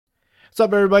What's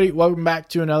up, everybody? Welcome back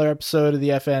to another episode of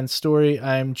the FN Story.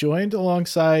 I'm joined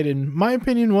alongside, in my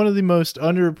opinion, one of the most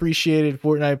underappreciated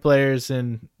Fortnite players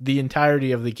in the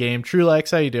entirety of the game.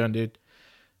 Trulex, how you doing, dude?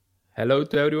 Hello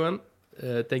to everyone.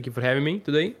 Thank you for having me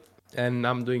today. And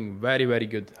I'm doing very, very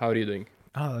good. How are you doing?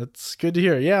 Oh, that's good to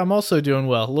hear. Yeah, I'm also doing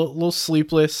well. A little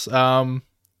sleepless. I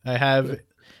have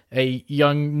a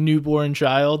young newborn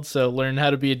child, so learning how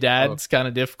to be a dad Oh, is kind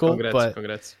of difficult. congrats, But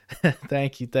congrats.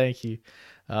 thank you.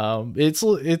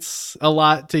 It's a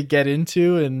lot to get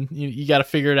into, and you got to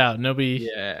figure it out. Nobody.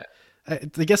 Yeah. I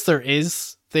guess there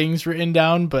is things written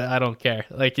down, but I don't care.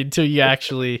 Like until you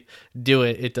actually do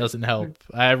it, it doesn't help.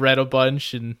 I read a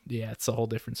bunch, and yeah, it's a whole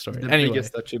different story. The Anyway,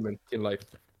 biggest achievement in life.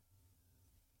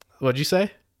 what'd you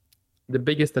say? The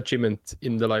biggest achievement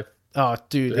in the life Oh,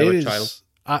 dude, to have it a child. is.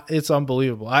 It's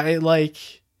unbelievable. I like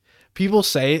people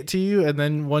say it to you, and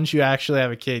then once you actually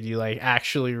have a kid, you like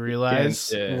actually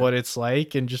realize Yeah. what it's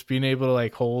like, and just being able to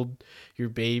like hold your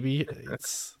baby.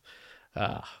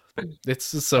 Uh,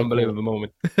 it's just so Unbelievable cool.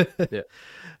 moment. Yeah.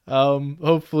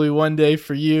 Hopefully one day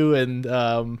for you, and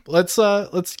let's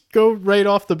go right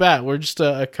off the bat. We're just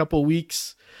a couple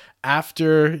weeks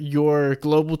after your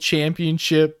global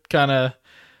championship kind of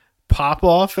pop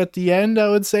off at the end, I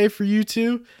would say, for you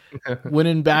two,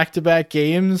 winning back-to-back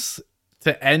games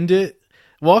to end it.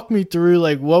 Walk me through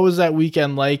like what was that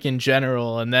weekend like in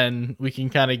general, and then we can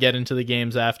kind of get into the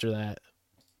games after that.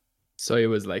 So it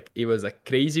was a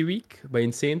crazy week, but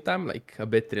in same time, like a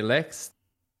bit relaxed.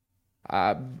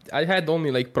 I had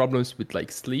only like problems with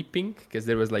like sleeping because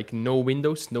there was like no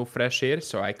windows, no fresh air,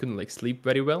 so I couldn't like sleep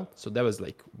very well. So that was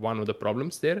like one of the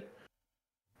problems there.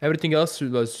 Everything else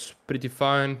was pretty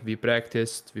fine. We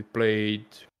practiced, we played,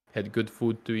 had good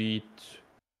food to eat.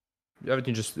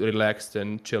 Everything just relaxed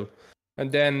and chill.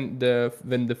 And then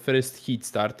when the first heat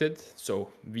started, so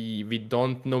we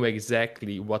don't know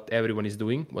exactly what everyone is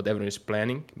doing, what everyone is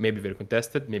planning. Maybe we're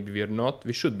contested, maybe we're not.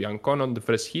 We should be on con on the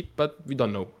first heat, but we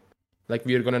don't know. Like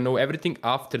we're gonna know everything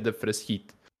after the first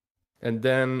heat. And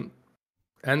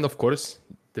of course,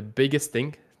 the biggest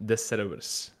thing, the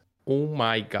servers. Oh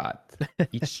my god.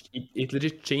 It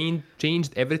literally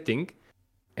changed everything.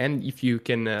 And if you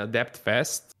can adapt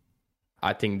fast,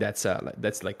 I think that's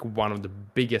like one of the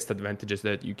biggest advantages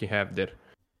that you can have there.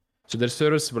 So their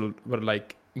servers were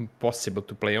like impossible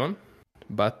to play on,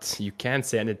 but you can't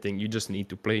say anything. You just need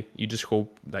to play. You just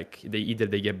hope like they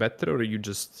get better, or you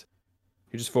just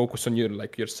focus on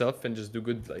yourself and just do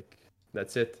good. Like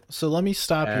that's it. So let me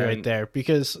stop you right And there,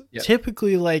 because yeah.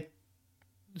 typically like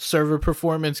server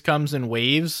performance comes in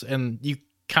waves, and you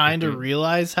kind of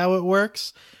realize how it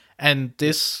works. And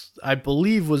this, I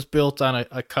believe, was built on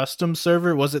a custom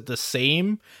server. Was it the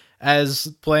same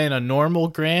as playing a normal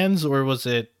Grands, or was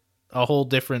it a whole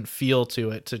different feel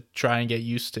to it to try and get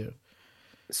used to?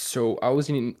 So I was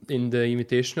in the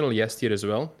Invitational last year as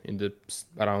well,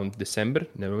 around December,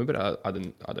 November. I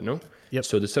don't know. Yep.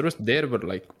 So the servers there were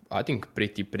like, I think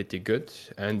pretty good,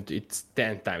 and it's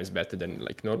 10 times better than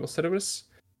like normal servers.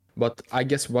 But I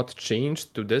guess what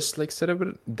changed to this like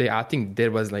server, I think there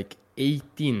was like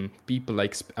 18 people,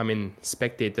 like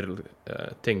spectator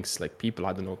things, like people,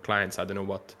 I don't know, clients, I don't know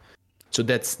what. So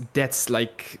that's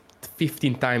like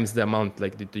 15 times the amount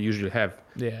like that they usually have.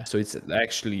 Yeah. So it's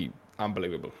actually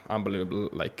unbelievable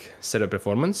like server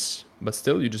performance. But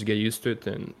still, you just get used to it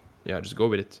and yeah, just go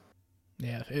with it.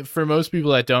 Yeah. For most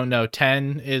people that don't know,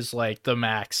 10 is like the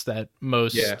max that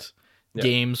most Yeah.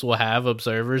 games will have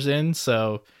observers in.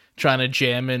 So trying to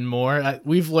jam in more.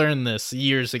 We've learned this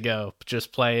years ago,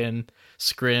 just playing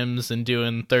scrims and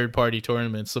doing third-party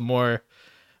tournaments. The more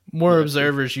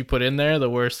observers you put in there, the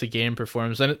worse the game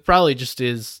performs. And it probably just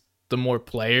is the more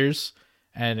players,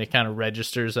 and it kind of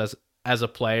registers as a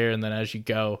player. And then as you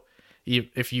go,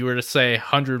 if you were to say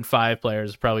 105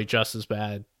 players, it's probably just as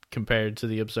bad compared to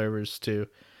the observers too.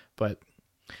 But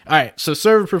all right, so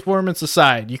server performance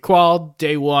aside, you qualified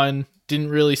day one. Didn't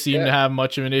really seem to have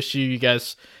much of an issue. You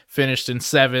guys finished in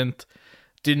 7th.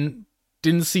 Didn't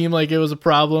seem like it was a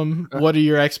problem. What are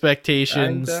your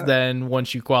expectations then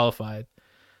once you qualified?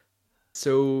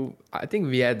 So I think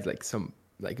we had like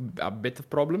a bit of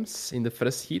problems in the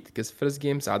first heat, because first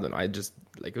games, I don't know, I just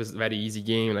like, it was a very easy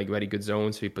game, like very good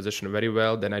zones, we positioned very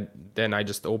well. Then I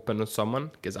just opened on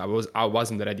someone because I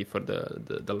wasn't ready for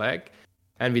the lag,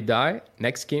 and we die.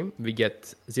 Next game we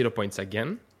get 0 points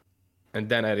again, and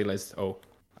then I realized, oh,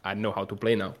 I know how to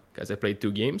play now, because I played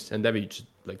 2 games, and then we just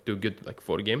like do good like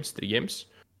 3 games.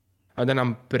 And then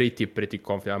I'm pretty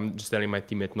confident. I'm just telling my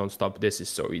teammate nonstop, this is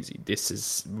so easy. This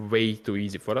is way too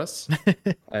easy for us.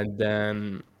 And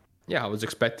then, yeah, I was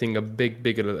expecting a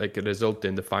bigger like result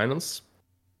in the finals.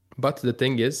 But the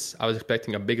thing is, I was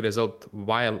expecting a big result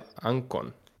while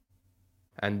Ancon.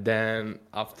 And then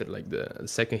after like the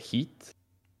second heat,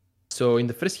 so in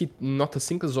the first heat, not a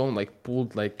single zone like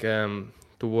pulled like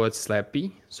towards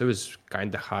Slappy. So it was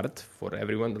kind of hard for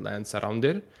everyone that lands around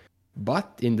there.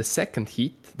 But in the second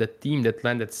heat, the team that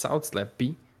landed South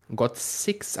Slappy got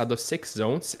 6 out of 6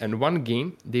 zones, and one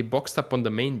game they boxed up on the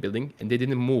main building and they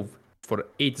didn't move for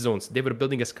 8 zones. They were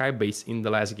building a sky base in the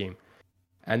last game.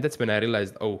 And that's when I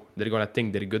realized, oh, they're gonna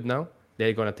think they're good now.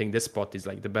 They're gonna think this spot is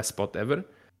like the best spot ever.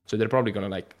 So they're probably gonna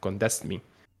like contest me.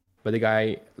 But the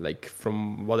guy, like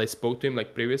from what I spoke to him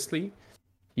like previously,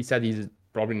 he said he's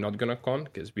probably not gonna con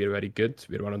because we're very good.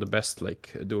 We're one of the best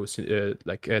like those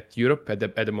like at Europe at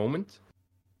the moment.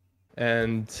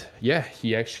 And yeah,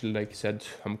 he actually like said,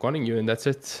 I'm conning you and that's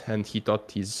it. And he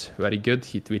thought he's very good.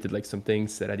 He tweeted like some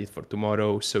things that I did for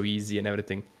tomorrow, so easy and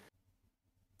everything.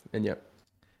 And yeah.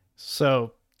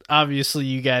 So obviously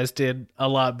you guys did a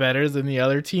lot better than the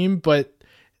other team, but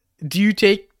do you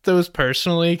take those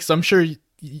personally? Because I'm sure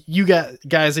you got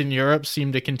guys in Europe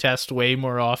seem to contest way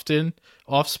more often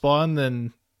off spawn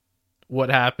than what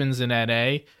happens in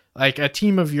NA. Like a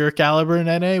team of your caliber in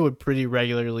NA would pretty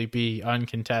regularly be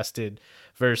uncontested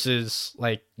versus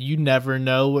like you never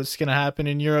know what's going to happen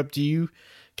in Europe. Do you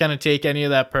kind of take any of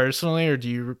that personally, or do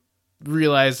you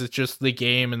realize it's just the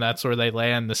game and that's where they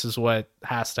land? This is what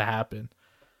has to happen.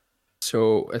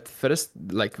 So at first,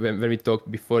 like when we talked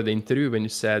before the interview, when you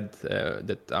said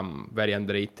that I'm very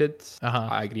underrated,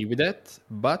 I agree with that.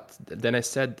 But then I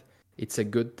said it's a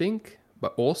good thing,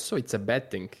 but also it's a bad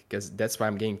thing because that's why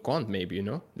I'm getting conned. Maybe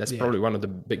that's probably one of the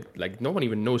big like no one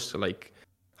even knows like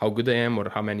how good I am or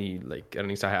how many like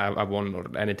earnings I've won or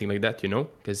anything like that.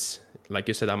 Because like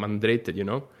you said, I'm underrated.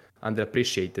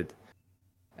 Underappreciated.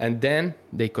 And then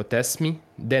they contest me.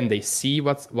 Then they see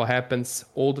what happens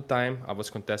all the time. I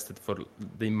was contested for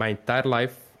my entire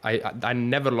life. I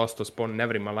never lost a spawn,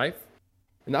 never in my life.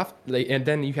 And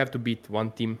then you have to beat one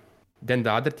team. Then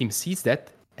the other team sees that,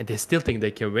 and they still think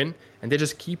they can win, and they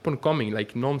just keep on coming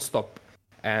like non-stop.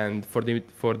 And for the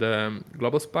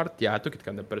globals part, yeah, I took it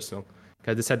kind of personal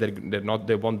because they said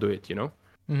they won't do it,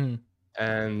 Mm-hmm.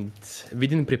 And we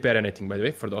didn't prepare anything, by the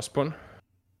way, for the spawn.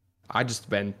 I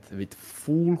just went with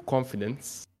full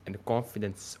confidence and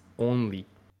confidence only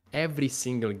every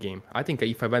single game. I think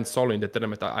if I went solo in the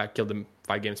tournament, I killed them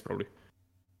 5 games probably.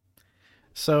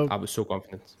 So I was so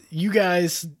confident. You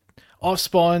guys off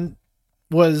spawn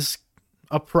was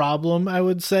a problem, I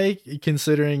would say,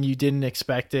 considering you didn't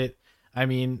expect it. I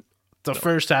mean, the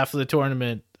first half of the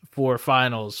tournament for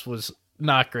finals was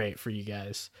not great for you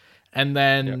guys. And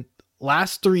then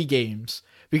last 3 games,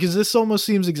 because this almost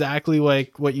seems exactly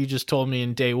like what you just told me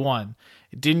in day 1.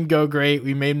 It didn't go great.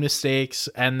 We made mistakes,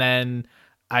 and then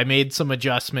I made some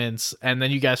adjustments, and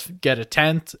then you guys get a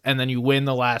 10th, and then you win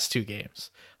the last 2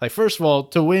 games. Like, first of all,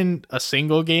 to win a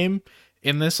single game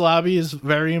in this lobby is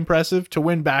very impressive. To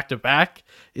win back-to-back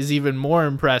is even more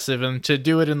impressive, and to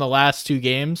do it in the last 2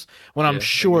 games, when I'm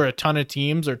sure a ton of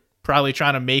teams are probably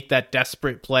trying to make that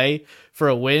desperate play for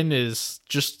a win, is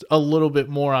just a little bit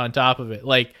more on top of it.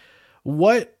 Like,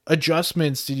 what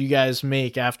adjustments did you guys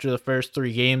make after the first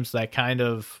 3 games that kind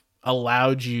of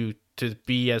allowed you to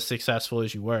be as successful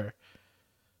as you were?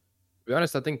 To be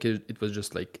honest, I think it was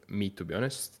just like me, to be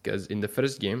honest, because in the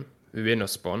first game, we win a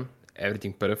spawn,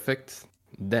 everything perfect.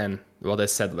 Then what I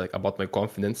said like about my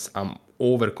confidence, I'm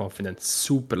overconfident,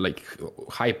 super like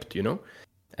hyped,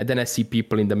 And then I see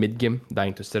people in the mid game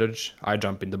dying to Surge. I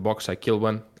jump in the box, I kill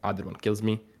one, other one kills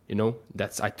me,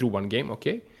 I threw one game,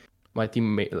 okay. My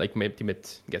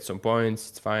teammate gets some points,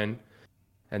 it's fine.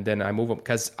 And then I move on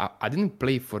because I didn't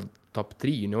play for top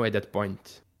 3, at that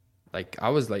point. Like I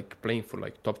was like playing for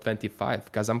like top 25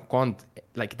 because I'm conned.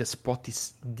 Like the spot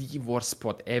is the worst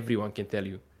spot. Everyone can tell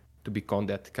you to be conned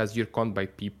at because you're conned by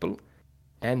people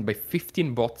and by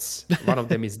 15 bots. One of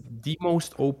them is the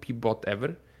most OP bot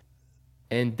ever.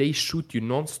 And they shoot you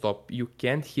non-stop. You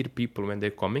can't hear people when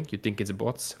they're coming. You think it's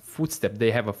bots. Footstep. They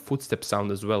have a footstep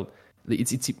sound as well.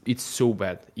 It's so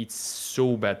bad. It's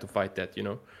so bad to fight that,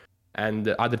 And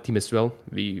the other team as well.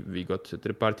 We got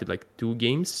third party like 2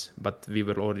 games, but we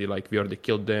already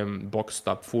killed them, boxed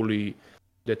up fully.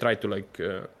 They tried to like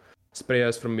spray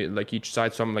us from like each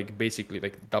side. So I'm like basically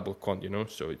like double con,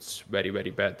 So it's very, very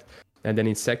bad. And then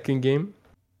in second game,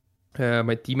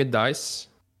 my teammate dies.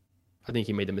 I think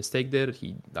he made a mistake there.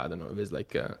 I don't know. It was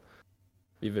like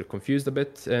we were confused a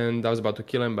bit, and I was about to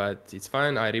kill him, but it's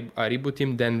fine. I reboot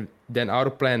him. Then our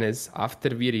plan is after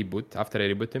I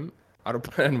reboot him,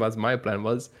 my plan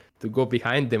was to go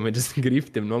behind them and just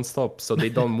grief them non-stop, so they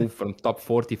don't move from top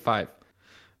 45,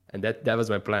 and that was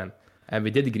my plan. And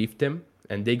we did grief them,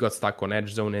 and they got stuck on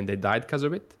edge zone and they died because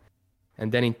of it.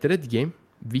 And then in third game,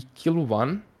 we killed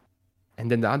one,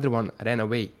 and then the other one ran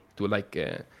away to like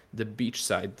the beach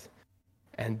side.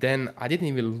 And then I didn't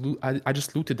even I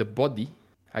just looted the body.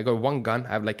 I got one gun. I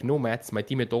have like no mats. My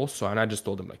teammate also, and I just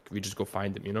told him like we just go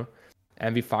find him, you know.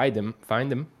 And we find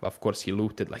him. Of course, he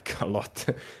looted like a lot.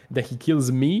 Then he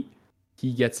kills me.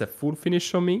 He gets a full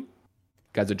finish on me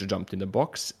because I just jumped in the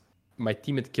box. My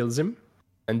teammate kills him,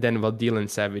 and then Valdil and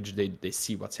Savage they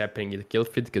see what's happening in the kill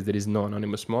feed because there is no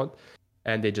anonymous mod,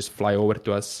 and they just fly over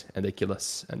to us and they kill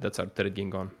us, and that's our third game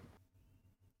gone.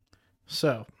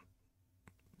 So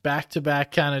back to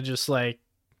back, kind of just like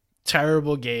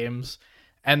terrible games.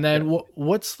 And then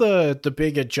what's the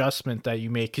big adjustment that you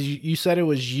make? Because you said it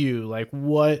was you. Like,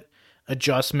 what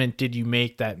adjustment did you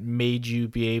make that made you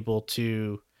be able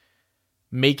to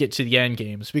make it to the end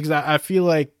games? Because I feel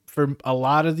like for a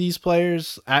lot of these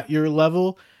players at your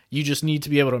level, you just need to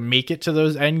be able to make it to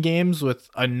those end games with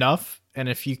enough. And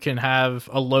if you can have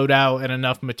a loadout and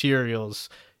enough materials,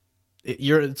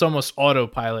 it's almost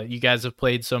autopilot. You guys have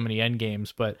played so many end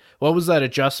games, but what was that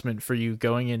adjustment for you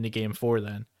going into game 4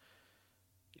 then?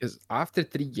 Because after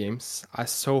 3 games, I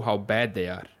saw how bad they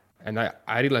are. And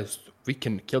I realized we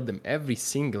can kill them every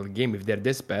single game if they're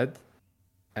this bad.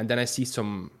 And then I see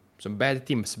some bad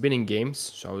teams winning games.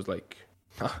 So I was like,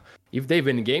 if they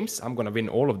win games, I'm going to win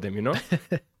all of them, you know?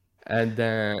 and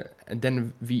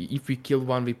then if we kill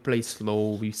one, we play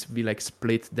slow. We like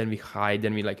split, then we hide,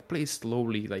 then we like play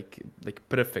slowly, like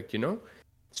perfect, you know?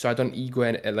 So I don't ego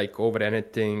and like over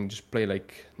anything, just play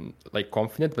like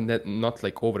confident, but not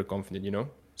like overconfident, you know?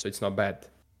 So it's not bad.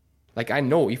 Like I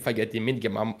know if I get the mid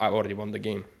game, I already won the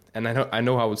game, and I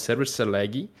know how servers are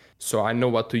laggy, so I know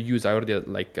what to use. I already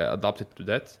like adapted to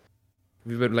that.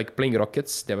 We were like playing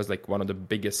rockets. That was like one of the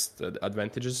biggest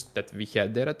advantages that we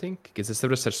had there, I think, because the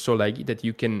servers are so laggy that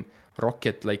you can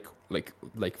rocket like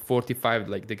 45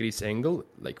 like degrees angle,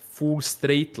 like full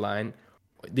straight line,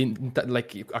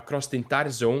 like across the entire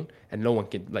zone, and no one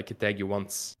can like tag you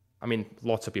once. I mean,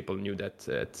 lots of people knew that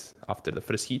after the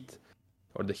first heat.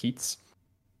 Or the heats,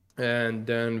 and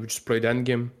then we just played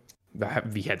endgame.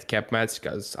 We had cap mats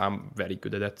because I'm very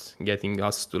good at that, getting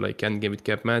us to like endgame with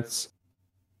cap mats.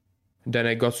 Then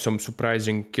I got some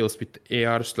surprising kills with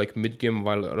ARs like mid game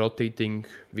while rotating.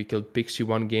 We killed Pixie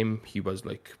one game. He was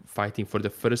like fighting for the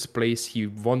first place. He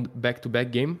won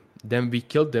back-to-back game. Then we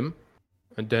killed him,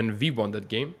 and then we won that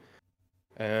game.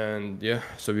 And yeah,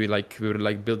 so we were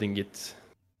like building it,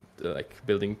 like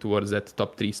building towards that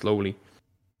top 3 slowly.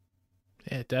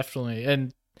 Yeah, definitely.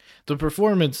 And the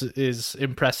performance is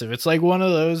impressive. It's like one of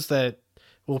those that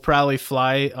will probably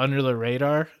fly under the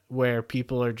radar where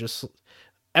people are just,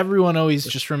 everyone always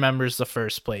just remembers the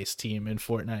first place team in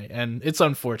Fortnite, and it's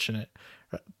unfortunate,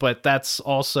 but that's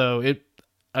also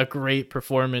a great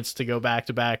performance to go back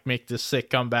to back, make this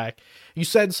sick comeback. You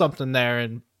said something there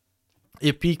and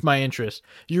it piqued my interest.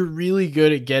 You're really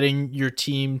good at getting your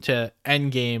team to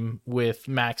end game with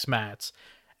max mats,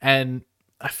 and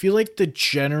I feel like the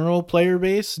general player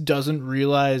base doesn't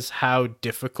realize how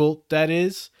difficult that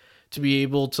is to be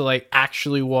able to like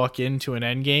actually walk into an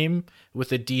end game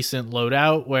with a decent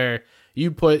loadout where you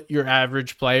put your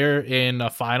average player in a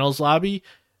finals lobby,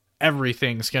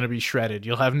 everything's going to be shredded.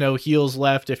 You'll have no heals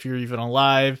left if you're even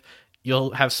alive.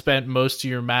 You'll have spent most of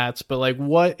your mats, but like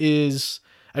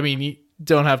you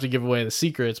don't have to give away the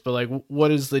secrets, but like what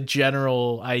is the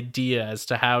general idea as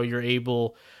to how you're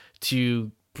able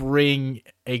to bring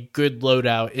a good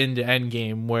loadout into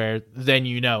endgame where then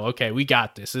okay, we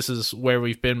got this. This is where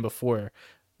we've been before.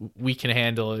 We can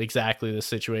handle exactly the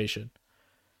situation.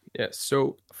 Yeah.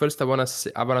 So first, I wanna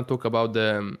talk about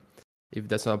the, if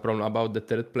that's not a problem, about the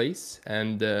third place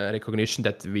and the recognition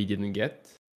that we didn't get.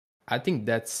 I think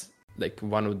that's like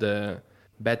one of the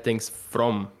bad things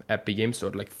from Epic Games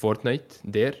or like Fortnite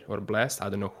there or Blast. I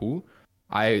don't know who.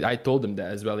 I told them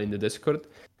that as well in the Discord.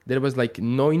 There was like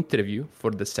no interview for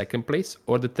the second place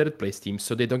or the third place team,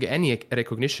 so they don't get any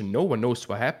recognition. No one knows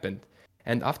what happened.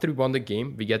 And after we won the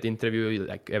game, we get the interview,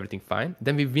 like everything fine.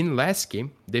 Then we win last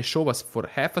game. They show us for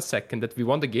half a second that we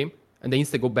won the game, and they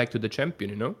instantly go back to the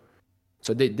champion, you know?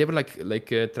 So they were like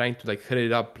trying to like hurry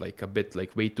it up like a bit,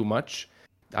 like way too much.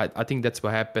 I think that's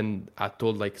what happened. I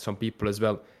told like some people as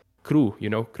well. Crew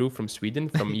from Sweden,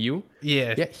 from EU.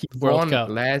 Yeah, he World won Cup.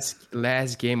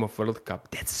 last game of World Cup.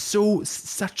 That's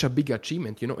such a big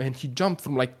achievement, you know. And he jumped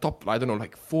from like top, I don't know,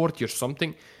 like 40 or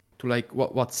something to like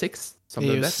what 6,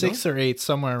 something like that. 6 or 8,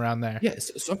 somewhere around there. Yeah,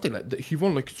 something like that. He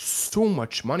won like so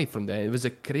much money from that. It was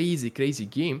a crazy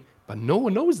game, but no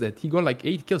one knows that he got like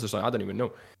 8 kills or something. I don't even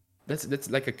know. That's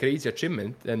like a crazy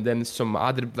achievement. And then some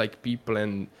other like people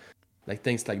and like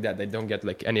things like that. They don't get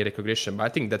like any recognition, but I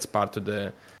think that's part of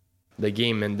the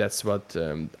game, and that's what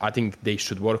I think they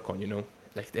should work on.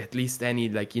 Like at least any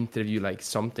like interview, like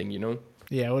something.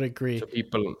 Yeah, I would agree. So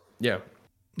people, yeah.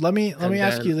 Let me And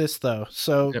ask then you this though.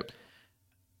 So yeah.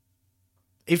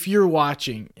 if you're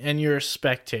watching and you're a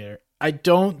spectator, I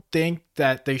don't think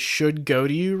that they should go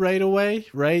to you right away,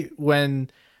 right?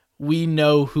 When we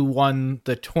know who won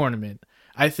the tournament.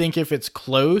 I think if it's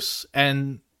close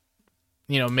and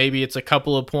maybe it's a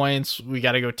couple of points, we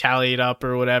got to go tally it up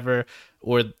or whatever,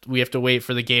 or we have to wait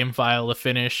for the game file to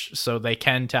finish so they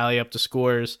can tally up the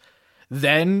scores,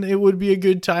 then it would be a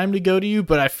good time to go to you.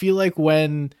 But I feel like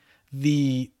when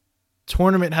the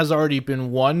tournament has already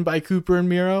been won by Cooper and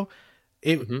Miro,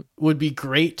 it would be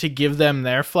great to give them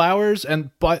their flowers,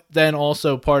 but then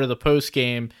also part of the post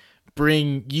game,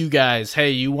 bring you guys,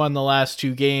 hey, you won the last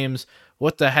two games.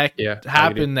 What the heck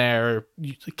happened there? Or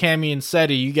Cammy and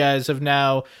Seti, you guys have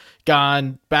now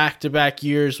gone back-to-back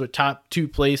years with top 2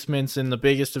 placements in the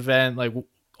biggest event, like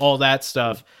all that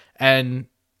stuff. And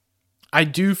I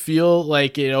do feel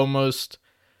like it almost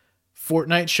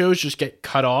Fortnite shows just get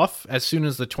cut off as soon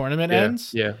as the tournament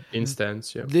ends. Yeah,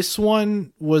 instance. Yeah. This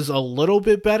one was a little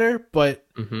bit better, but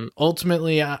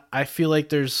ultimately I feel like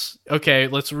there's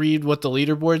let's read what the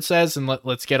leaderboard says and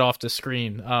let's get off the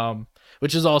screen.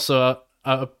 Which is also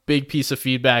a big piece of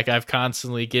feedback I've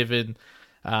constantly given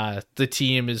the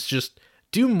team, is just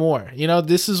do more.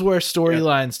 This is where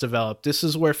storylines develop. This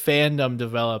is where fandom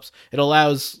develops. It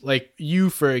allows, like you,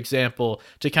 for example,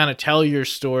 to kind of tell your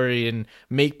story and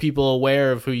make people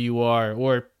aware of who you are,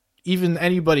 or even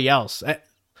anybody else.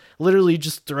 Literally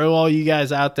just throw all you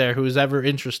guys out there who is ever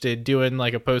interested doing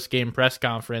like a post-game press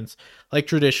conference like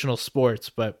traditional sports.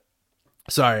 But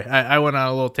sorry, I went on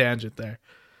a little tangent there.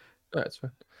 That's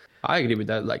fine. I agree with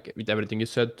that, like with everything you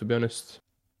said, to be honest.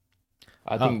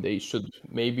 I think they should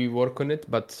maybe work on it,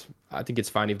 but I think it's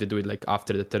fine if they do it like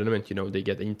after the tournament. They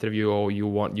get an interview, or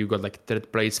you got like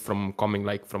third place from coming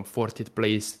like from 40th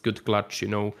place, good clutch.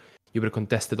 You were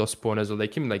contested Ospawn as well.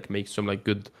 Like him, like make some like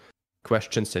good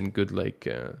questions and good like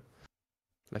a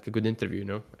good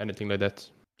interview. Anything like that.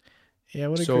 Yeah.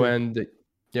 What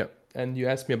agree. And you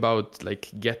asked me about like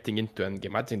getting into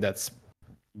endgame. I think that's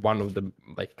one of the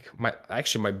like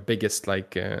my biggest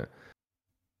like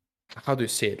how do you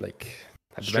say it, like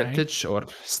advantage or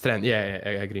strength. Yeah,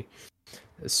 I agree.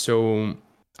 So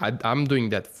I'm doing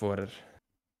that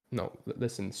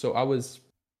listen, so I was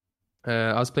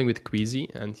playing with Queasy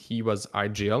and he was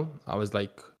IGL. I was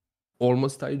like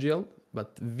almost IGL,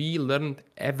 but we learned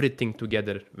everything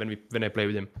together when I played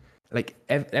with him. Like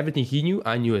everything he knew,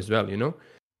 I knew as well,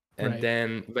 And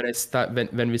then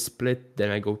when we split,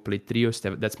 then I go play trios.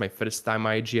 That's my first time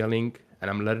IGLing, and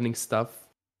I'm learning stuff.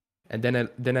 And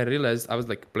then I realized I was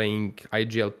like playing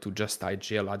IGL to just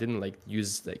IGL. I didn't like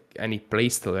use like any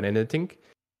playstyle or anything.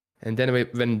 And then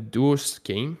when duos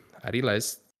came, I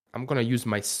realized I'm gonna use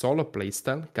my solo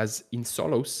playstyle, because in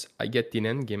solos I get in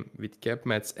endgame with cap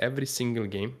mats every single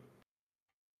game.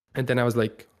 And then I was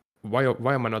like, why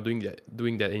am I not doing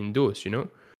that in duos?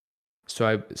 So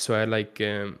I like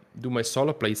do my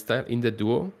solo playstyle in the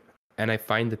duo, and I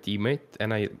find a teammate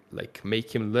and I like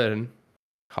make him learn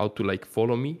how to like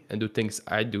follow me and do things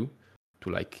I do to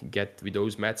like get with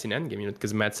those mats in endgame,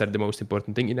 because mats are the most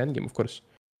important thing in endgame, of course.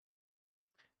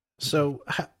 So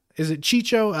is it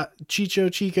Chicho?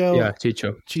 Chicho? Yeah,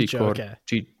 Chicho. Okay.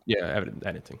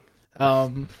 Anything.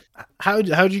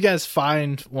 How'd you guys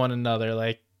find one another?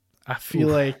 Like, I feel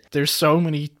like there's so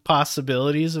many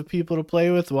possibilities of people to play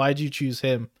with. Why'd you choose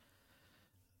him?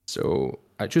 So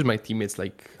I choose my teammates,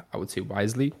 like I would say,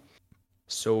 wisely.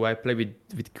 So I play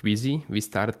with Queasy. We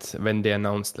start when they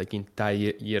announced like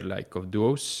entire year like of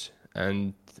duos,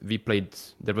 and we played.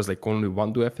 There was like only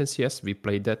one duo FNCS. We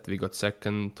played that. We got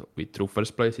second. We threw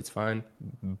first place. It's fine.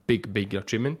 Big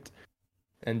achievement.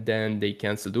 And then they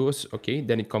cancel duos. Okay,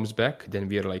 then it comes back. Then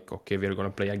we're like, okay, we're gonna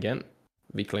play again.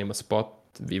 We claim a spot.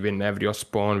 We win every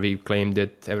Ospawn. We claimed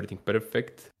it. Everything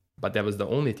perfect. But that was the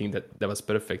only thing that was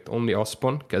perfect. Only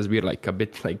Ospawn, because we're like a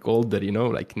bit like older,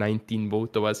 like 19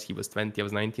 both of us. He was 20, I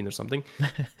was 19 or something.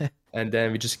 And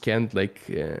then we just can't like.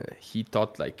 He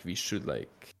thought like we should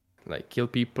like kill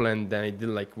people, and then it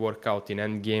didn't like work out in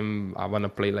endgame. I wanna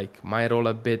play like my role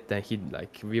a bit, and he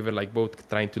like we were like both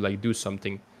trying to like do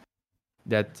something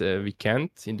that we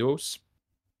can't in those.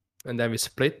 And then we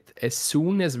split. As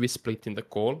soon as we split in the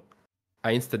call,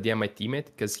 I insta DM my teammate,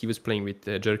 because he was playing with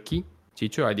Jerky.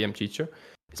 Chicho, I DM Chicho.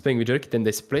 He's playing with Jerky, then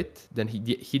they split. Then he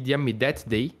DM me that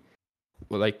day,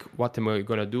 like, what am I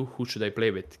gonna do? Who should I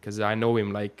play with? Because I know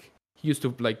him like he used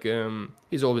to like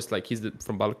he's always like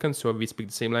from Balkan, so we speak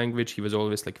the same language. He was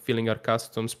always like filling our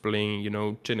customs, playing,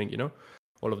 chilling,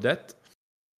 all of that.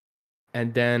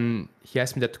 And then he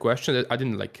asked me that question. I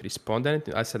didn't like respond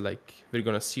anything. I said like, we're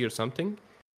gonna see or something.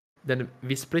 Then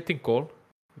we split in call.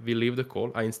 We leave the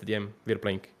call. I insta DM, we're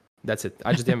playing. That's it.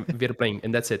 I just DM, we're playing,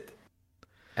 and that's it.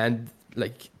 And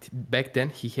like back then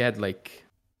he had like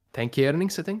 10K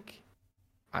earnings, I think,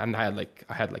 and I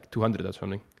had like 200 or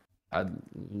something. I had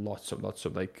lots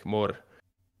of like more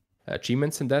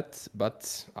achievements in that.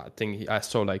 But I think I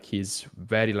saw like he's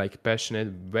very like passionate,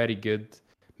 very good,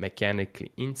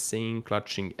 mechanically insane,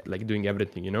 clutching, like doing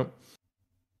everything.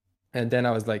 And then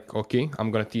I was like, okay, I'm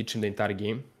gonna teach him the entire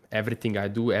game, everything I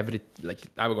do, I'm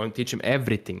gonna teach him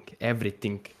everything.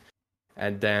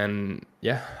 And then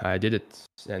yeah, I did it,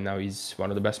 and now he's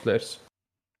one of the best players.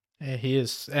 Yeah, he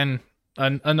is, and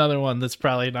another one that's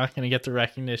probably not going to get the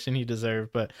recognition he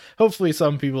deserved. But hopefully,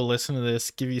 some people listen to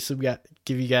this, give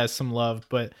you guys some love.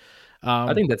 But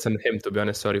I think that's on him, to be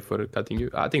honest. Sorry for cutting you.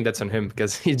 I think that's on him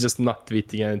because he's just not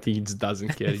tweeting anything. He just doesn't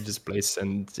care. He just plays,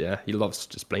 and yeah, he loves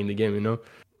just playing the game.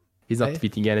 He's not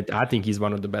tweeting anything. I think he's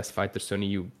one of the best fighters on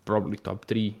EU, probably top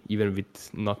 3, even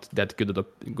with not that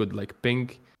good like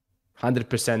ping.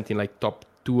 100% in like top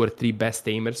 2 or 3 best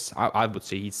aimers. I would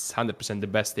say he's 100% the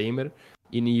best aimer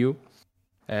in EU.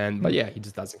 But yeah, he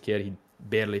just doesn't care. He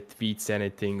barely tweets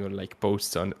anything or like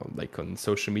posts on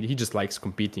social media. He just likes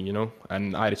competing,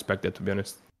 and I respect that, to be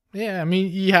honest. Yeah, I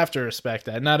mean, you have to respect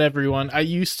that. Not everyone. I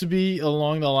used to be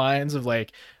along the lines of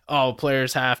like, oh,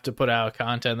 players have to put out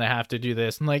content, they have to do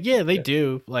this. And like, yeah, they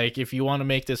do. Like, if you want to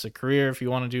make this a career, if you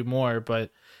want to do more,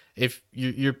 but if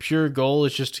your pure goal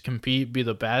is just to compete, be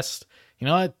the best, you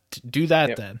know what? Do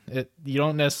that then. You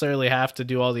don't necessarily have to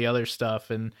do all the other stuff.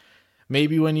 And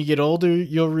maybe when you get older,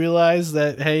 you'll realize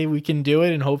that, hey, we can do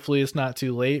it, and hopefully it's not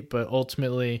too late. But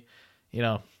ultimately,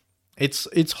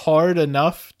 it's hard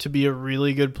enough to be a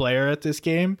really good player at this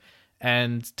game,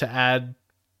 and to add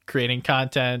creating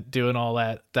content, doing all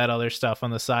that other stuff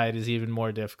on the side is even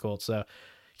more difficult. So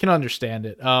you can understand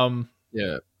it.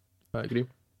 Yeah, I agree.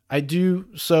 I do.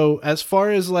 So as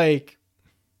far as like,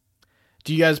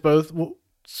 do you guys both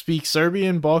speak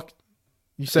Serbian?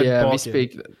 You said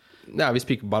Balkan. We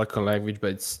speak Balkan language,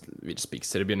 but we just speak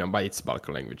Serbian, but it's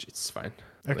Balkan language. It's fine.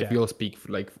 Okay. Like we all speak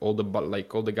like all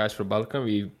the guys from Balkan.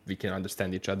 We can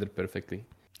understand each other perfectly.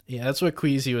 Yeah, that's what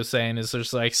Queasy was saying. Is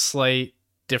there's like slight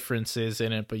differences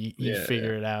in it, but you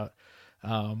figure it out.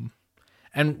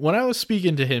 And when I was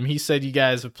speaking to him, he said you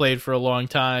guys have played for a long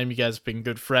time. You guys have been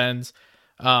good friends.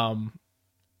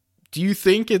 Do you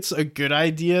think it's a good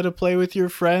idea to play with your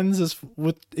friends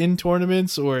in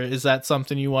tournaments, or is that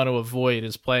something you want to avoid,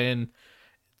 is playing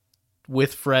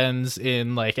with friends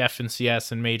in like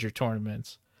FNCS and major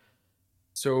tournaments?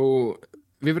 So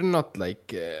we were not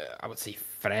like I would say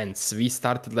friends. We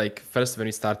started like first when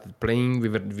we started playing,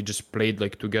 we just played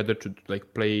like together to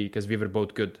like play because we were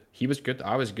both good. He was good,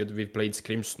 I was good. We played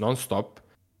scrims nonstop,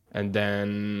 and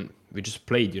then we just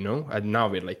played, And now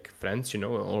we're like friends,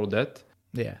 all that.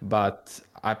 Yeah. But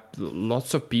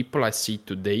lots of people I see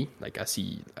today, like I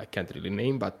can't really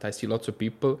name, but I see lots of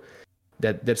people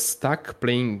that they're stuck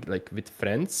playing like with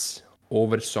friends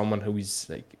over someone who is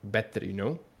like better,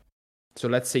 So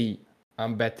let's say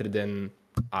I'm better than,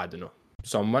 I don't know,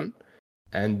 someone,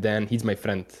 and then he's my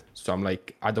friend. So I'm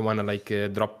like, I don't want to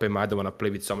like drop him. I don't want to play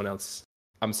with someone else.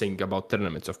 I'm saying about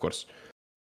tournaments, of course.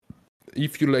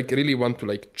 If you like really want to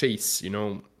like chase,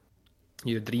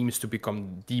 your dream is to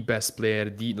become the best player,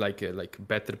 the like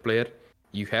better player,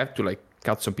 you have to like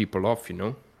cut some people off,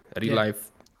 real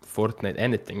life, Fortnite,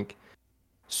 anything.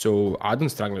 So I don't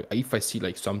struggle. If I see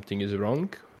like something is wrong,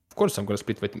 of course I'm gonna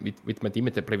split with my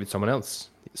teammate and play with someone else,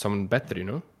 someone better,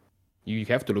 You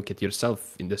have to look at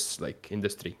yourself in this like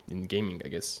industry, in gaming, I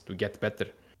guess, to get better.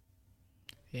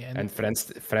 Yeah. And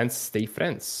friends stay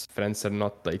friends. Friends are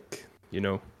not like,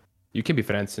 you can be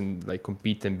friends and like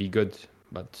compete and be good,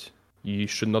 but you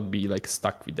should not be like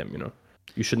stuck with them,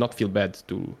 You should not feel bad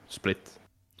to split.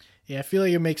 Yeah, I feel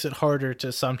like it makes it harder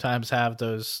to sometimes have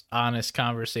those honest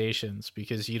conversations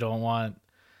because you don't want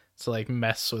to like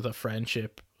mess with a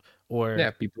friendship, or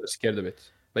people are scared of it.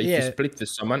 But if you split with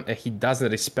someone and he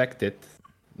doesn't respect it,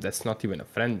 that's not even a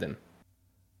friend then.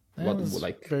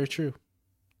 Like very true.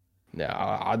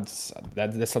 Yeah,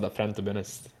 that's not a friend, to be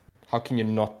honest. How can you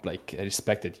not like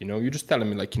respect it? You just tell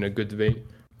him like in a good way.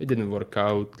 It didn't work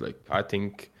out. Like I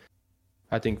think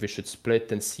we should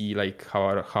split and see like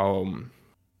how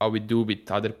we do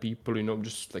with other people.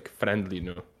 Just like friendly.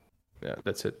 Yeah,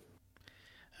 that's it.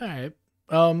 All right.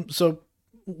 So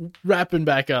wrapping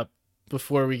back up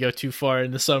before we go too far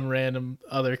into some random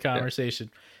other conversation.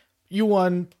 you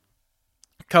won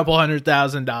a couple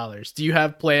 $100,000. Do you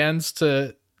have plans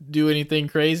to do anything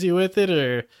crazy with it,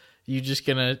 or you just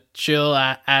gonna chill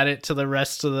add it to the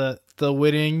rest of the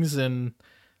winnings and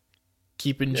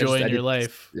keep Yeah, just enjoying your edit.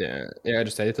 life? Yeah, I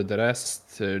just edited the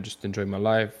rest. Just enjoy my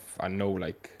life. I know,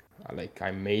 like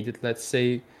I made it, let's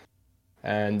say,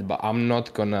 and but I'm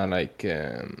not gonna like.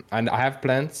 And I have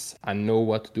plans. I know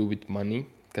what to do with money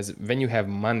because when you have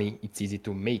money, it's easy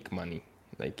to make money.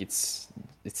 Like it's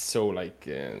so like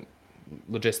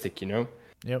logistic, you know.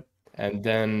 Yep. And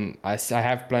then I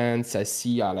have plans. I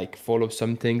see I like follow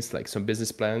some things like some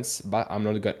business plans, but I'm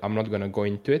not gonna go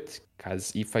into it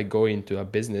because if I go into a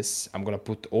business, I'm gonna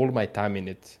put all my time in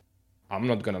it. I'm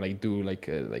not gonna like do like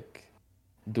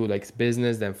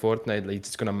business then Fortnite, like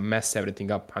it's gonna mess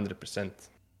everything up 100%.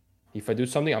 If I do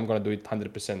something, I'm gonna do it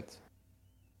 100%.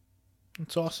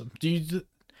 That's awesome.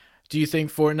 Do you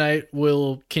think Fortnite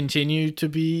will continue to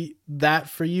be that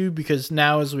for you? Because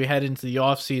now, as we head into the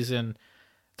off season,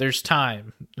 there's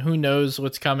time. Who knows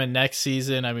what's coming next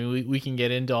season? I mean, we can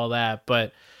get into all that,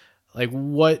 but like,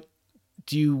 what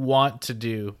do you want to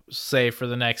do, say, for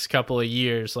the next couple of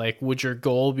years? Like, would your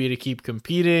goal be to keep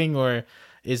competing, or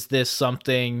is this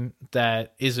something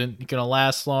that isn't going to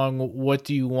last long? What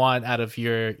do you want out of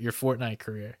your Fortnite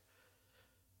career?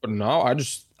 But now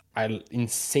I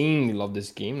insanely love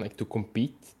this game, like to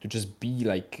compete, to just be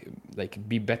like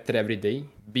be better every day,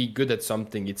 be good at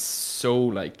something. It's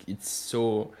so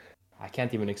I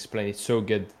can't even explain. It's so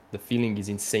good. The feeling is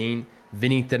insane.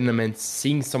 Winning tournaments,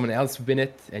 seeing someone else win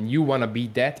it, and you wanna be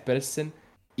that person.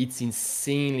 It's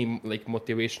insanely like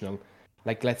motivational.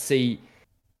 Like let's say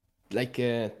like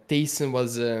Tayson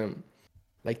was.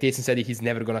 Like Jason said, he's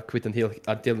never gonna quit until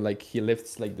like he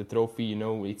lifts like the trophy. You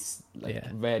know, it's like Yeah.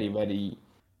 very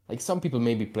like some people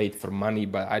maybe play it for money,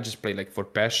 but I just play like for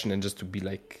passion and just to be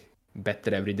like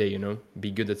better every day. You know,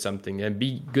 be good at something and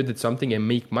be good at something and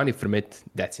make money from it.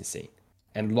 That's insane.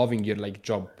 And loving your like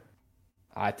job,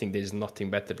 I think there's nothing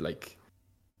better 100%.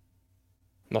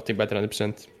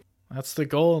 That's the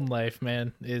goal in life,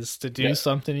 man, is to do Yeah,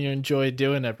 something you enjoy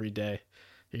doing every day.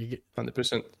 You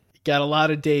 100%. got a lot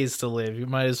of days to live. You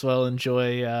might as well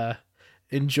enjoy them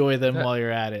Yeah, while you're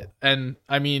at it. And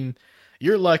I mean,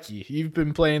 you're lucky. You've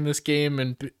been playing this game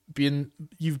and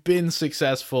you've been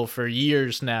successful for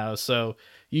years now. So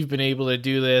you've been able to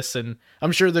do this, and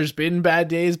I'm sure there's been bad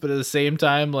days, but at the same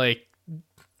time, like,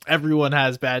 everyone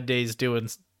has bad days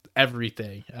doing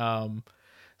everything.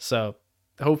 So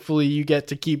hopefully you get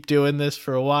to keep doing this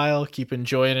for a while, keep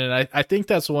enjoying it. I think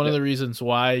that's one of yeah. the reasons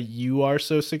why you are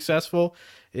so successful,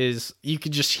 is you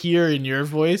can just hear in your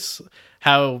voice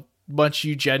how much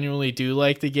you genuinely do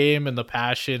like the game and the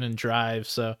passion and drive.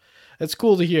 So it's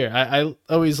cool to hear. I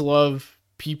always love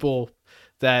people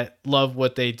that love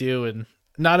what they do, and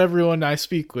not everyone I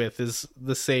speak with is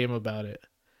the same about it.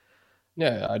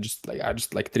 Yeah, I just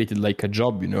treat it like a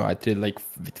job, you know. I treat it like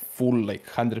with full like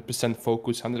 100%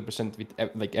 focus, 100% with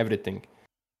like everything.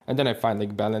 And then I find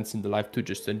like balance in the life to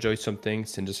just enjoy some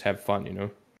things and just have fun, you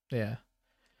know. Yeah.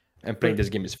 And playing For this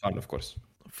game is fun, of course.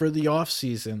 for the off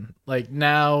season, like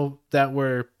now that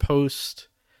we're post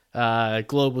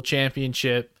global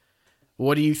championship,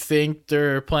 what do you think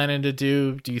they're planning to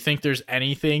do? Do you think there's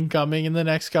anything coming in the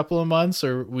next couple of months,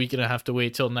 or are we gonna have to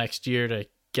wait till next year to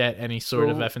get any sort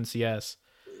of So FNCS?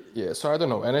 yeah, so I don't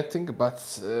know anything,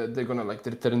 but they're gonna like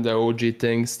return the OG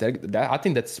things. I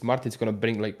think that's smart. It's gonna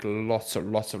bring like lots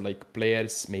of like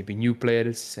players, maybe new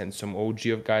players, and some OG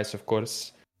of guys, of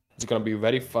course. It's gonna be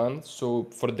very fun. So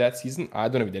for that season, I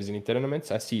don't know if there's any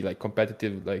tournaments. I see like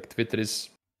competitive, like Twitter is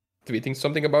tweeting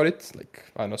something about it.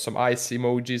 Like I don't know, some ice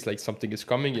emojis, like something is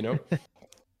coming, you know.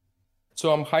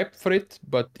 So I'm hyped for it,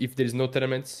 but if there's no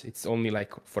tournaments, it's only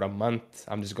like for a month.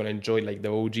 I'm just gonna enjoy like the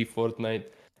OG Fortnite.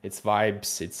 It's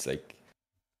vibes. It's like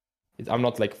I'm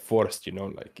not like forced, you know.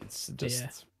 Like it's Yeah.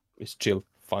 just it's chill,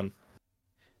 fun.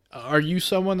 Are you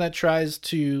someone that tries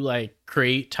to like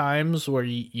create times where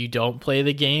you don't play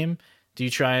the game? Do you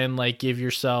try and like give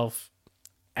yourself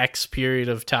X period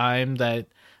of time that,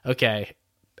 okay,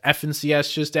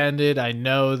 FNCS just ended. I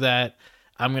know that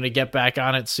I'm gonna get back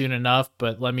on it soon enough,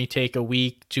 but let me take a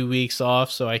week, 2 weeks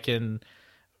off so I can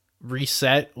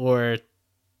reset, or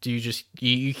do you just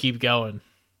you keep going?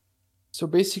 So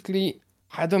basically,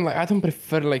 I don't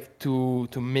prefer like to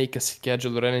make a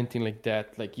schedule or anything like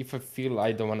that. Like if I feel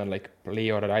I don't wanna like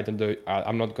play or I don't do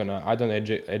I'm not gonna I don't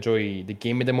enjoy the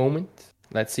game at the moment.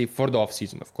 Let's say for the off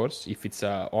season, of course. If it's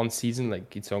on season,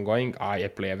 like it's ongoing, I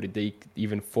play every day,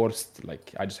 even forced.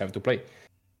 Like I just have to play.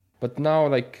 But now,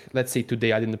 like let's say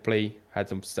today I didn't play, had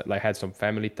some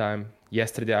family time.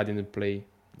 Yesterday I didn't play,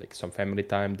 like some family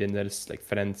time, dinners, like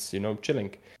friends, you know,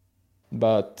 chilling.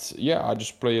 But yeah, I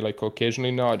just play like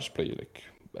occasionally now. I just play like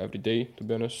every day, to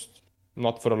be honest.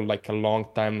 Not for like a long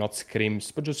time, not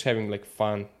scrims, but just having like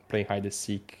fun, playing hide and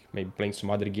seek, maybe playing some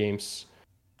other games.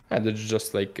 And it's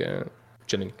just like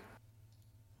chilling.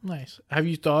 Nice. Have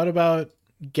you thought about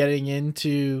getting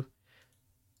into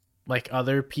like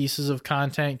other pieces of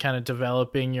content, kind of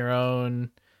developing your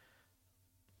own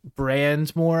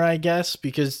brand more, I guess,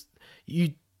 because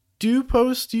you do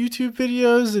post YouTube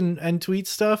videos and tweet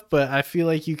stuff, but I feel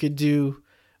like you could do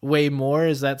way more.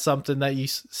 Is that something that you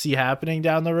see happening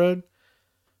down the road?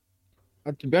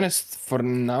 To be honest, for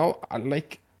now, I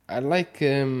like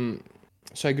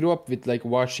so I grew up with like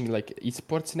watching like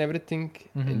esports and everything,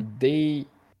 Mm-hmm. and they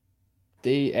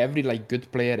every like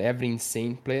good player, every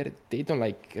insane player, they don't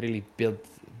like really build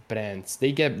brands.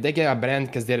 They get a brand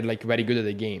because they're like very good at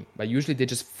the game, but usually they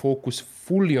just focus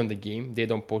fully on the game. They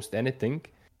don't post anything,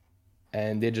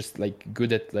 and they're just like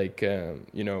good at like at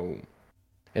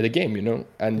the game,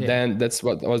 And Yeah. then that's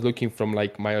what I was looking from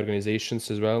like my organizations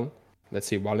as well. Let's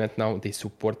say Valorant now, they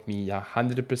support me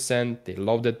 100%. They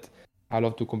loved it. I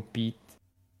love to compete,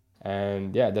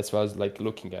 and yeah, that's what I was like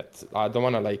looking at. I don't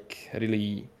want to like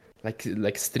really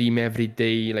like stream every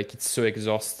day. Like it's so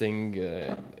exhausting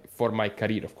for my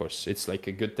career. Of course, it's like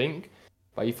a good thing,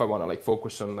 but if I want to like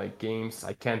focus on like games,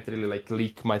 I can't really like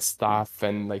leak my stuff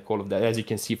and like all of that, as you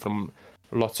can see from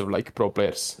lots of like pro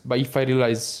players. But if I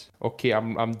realize, okay,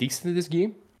 I'm decent at this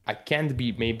game, I can't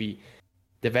be maybe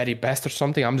the very best or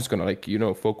something. I'm just gonna like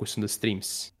focus on the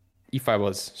streams. If I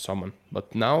was someone,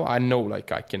 but now I know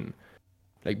like I can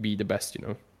like be the best.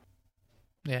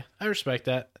 Yeah, I respect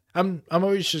that. I'm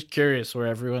always just curious where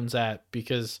everyone's at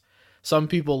because some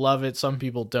people love it, some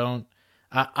people don't.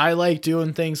 I like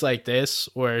doing things like this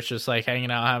where it's just like hanging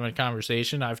out, having a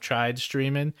conversation. I've tried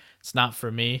streaming. It's not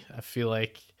for me. I feel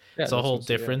like Yeah, it's a that's whole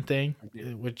also, yeah. different thing,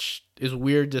 Agree. which is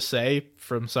weird to say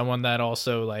from someone that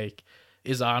also like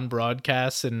is on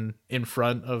broadcasts and in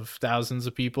front of thousands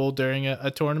of people during a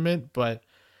tournament. But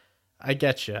I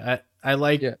get you. I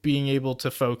like Yeah, being able to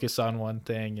focus on one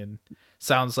thing, and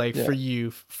sounds like yeah, for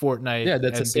you, Fortnite yeah.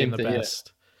 That's the and being same the thing. Yeah,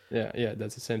 best. yeah.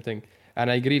 That's the same thing. And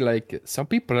I agree. Like some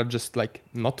people are just like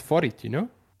not for it.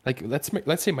 Like let's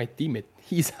say my teammate,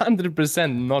 he's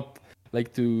 100% not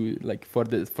like to like for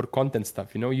content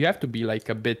stuff. You have to be like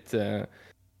a bit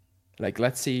like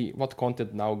let's see what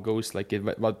content now goes like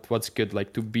what's good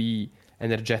like to be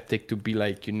energetic, to be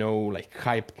like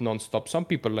hyped nonstop. Some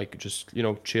people like just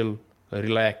chill,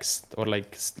 relaxed, or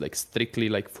like strictly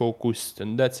like focused,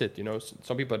 and that's it.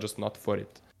 Some people are just not for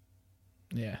it.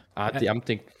 Yeah. I'm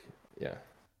think yeah,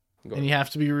 go And on. you have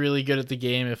to be really good at the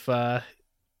game if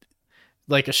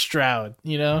like a Stroud,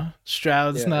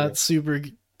 Stroud's Yeah, yeah, not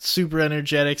super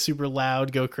energetic, super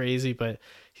loud, go crazy, but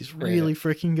he's yeah. really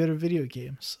freaking good at video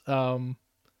games.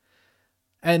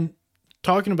 And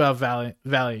talking about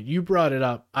Valiant, you brought it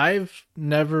up. I've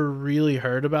never really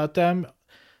heard about them.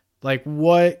 Like,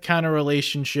 what kind of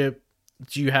relationship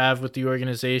do you have with the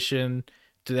organization?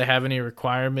 Do they have any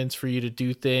requirements for you to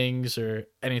do things or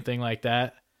anything like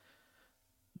that?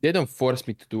 They don't force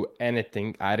me to do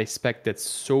anything. I respect that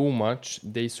so much.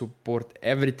 They support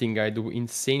everything I do.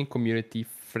 Insane community.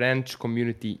 French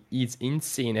community is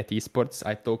insane at esports.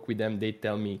 I talk with them. They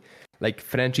tell me like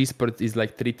French esports is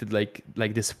like treated like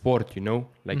the sport.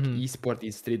 Like Mm-hmm. esport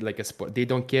is treated like a sport. They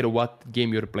don't care what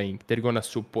game you're playing. They're gonna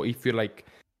support if you're like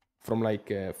from like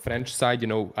a French side,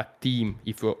 a team.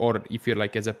 Or if you're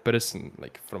like as a person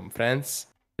like from France,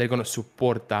 they're gonna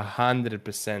support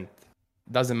 100%.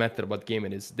 Doesn't matter what game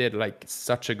it is. They're like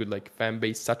such a good like fan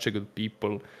base, such a good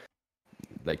people.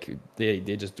 Like they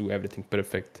just do everything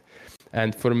perfect.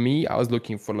 And for me, I was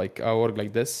looking for like a org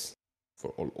like this for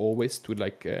always to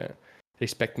like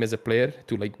respect me as a player,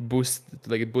 to like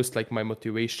boost like my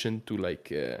motivation, to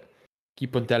like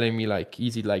keep on telling me like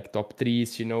easy like top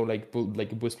threes, like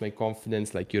boost my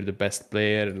confidence, like you're the best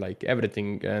player, like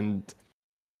everything. And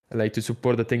like to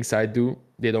support the things I do.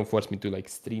 They don't force me to like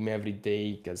stream every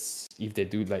day, because if they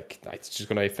do, like it's just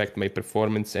gonna affect my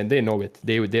performance, and they know it.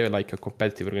 They're like a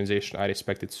competitive organization. I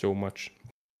respect it so much.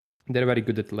 They're very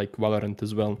good at like Valorant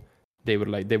as well. They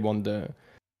won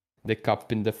the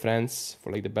cup in the France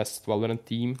for like the best Valorant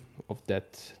team of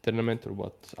that tournament or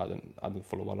what. I don't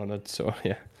follow Valorant, so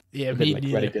yeah, Yeah, they're me like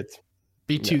very neither. good.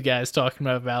 Be Yeah, two guys talking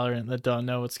about Valorant that don't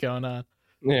know what's going on.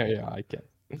 yeah, I can.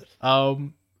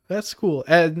 Um, that's cool.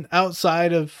 And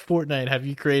outside of Fortnite, have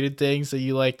you created things that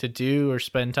you like to do or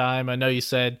spend time? I know you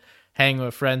said hang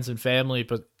with friends and family,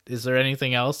 but is there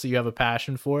anything else that you have a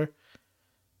passion for?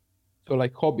 So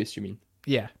like hobbies, you mean?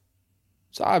 Yeah.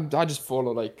 So I just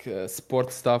follow like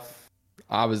sport stuff.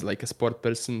 I was like a sport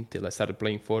person till I started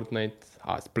playing Fortnite.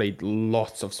 I played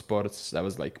lots of sports. That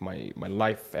was like my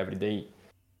life every day,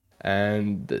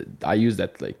 and I use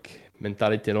that like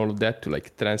mentality and all of that to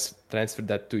like transfer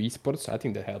that to esports. I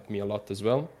think that helped me a lot as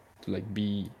well to like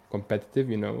be competitive,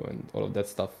 and all of that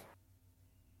stuff.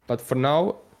 But for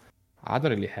now, I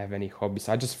don't really have any hobbies.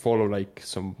 I just follow like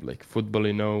some like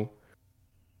football,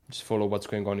 just follow what's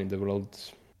going on in the world,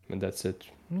 and that's it.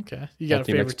 Okay. You got a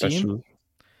Nothing like favorite team? special.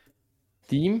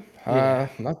 Team? Yeah.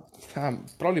 Not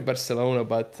probably Barcelona,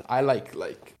 but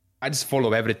I just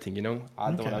follow everything, I don't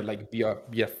want Okay. to like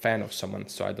be a fan of someone,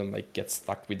 so I don't like get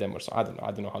stuck with them or so. I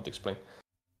don't know how to explain.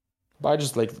 But I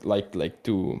just like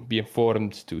to be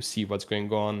informed, to see what's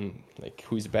going on, like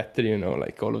who is better,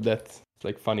 like all of that. It's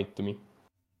like funny to me.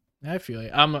 I feel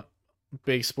like I'm a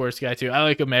big sports guy too. I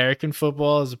like American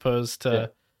football as opposed Yeah,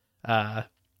 to uh,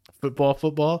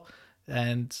 football.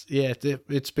 And yeah,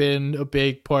 it's been a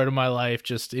big part of my life,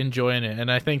 just enjoying it.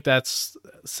 And I think that's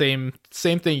same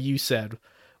thing you said.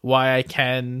 Why I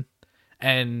can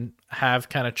and have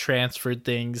kind of transferred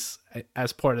things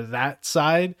as part of that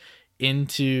side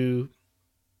into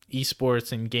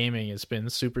esports and gaming has been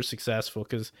super successful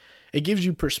because it gives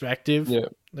you perspective. yeah.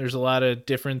 There's a lot of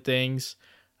different things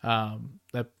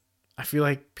that I feel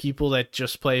like people that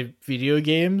just play video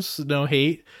games, no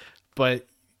hate, but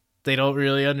they don't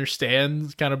really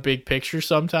understand kind of big picture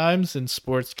sometimes. And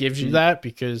sports gives you Mm. that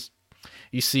because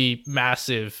you see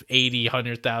massive 80,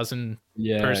 100,000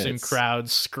 Yeah, person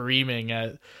crowds screaming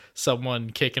at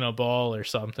someone kicking a ball or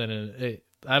something. And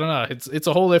I don't know. It's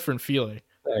a whole different feeling.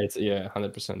 it's yeah,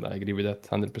 100%. I agree with that,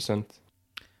 100%.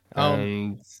 Um,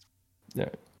 And yeah,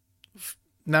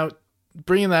 Now,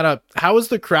 bringing that up, how was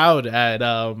the crowd at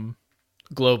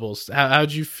Globals?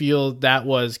 How'd you feel that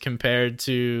was compared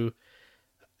to,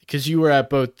 because you were at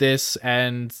both this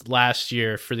and last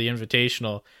year for the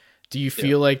Invitational? Do you yeah.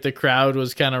 feel like the crowd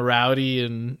was kind of rowdy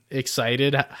and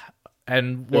excited?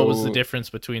 And what was the So difference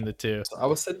between the two? So I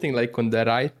was sitting like on the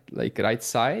right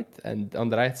side, and on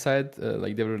the right side,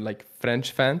 like there were like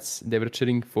French fans. They were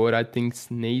cheering for I think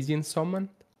Snazy and someone.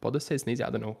 Podese, Snazy, I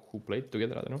don't know who played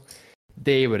together. I don't know.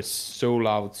 They were so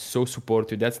loud, so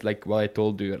supportive. That's like what I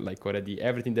told you like already.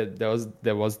 Everything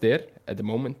that was there at the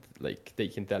moment, like they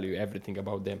can tell you everything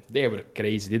about them. They were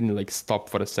crazy. They didn't like stop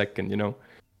for a second.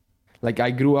 Like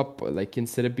I grew up like in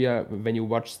Serbia. When you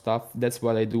watch stuff, that's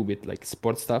what I do with like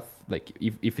sports stuff. Like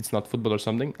if it's not football or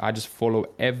something, I just follow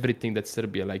everything that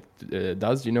Serbia like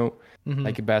does. Hmm.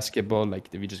 Like basketball, like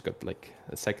we just got like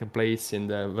a second place in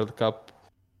the World Cup,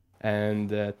 and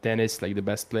tennis, like the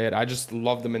best player. I just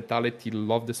love the mentality,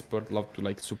 love the sport, love to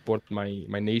like support my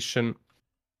nation,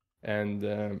 and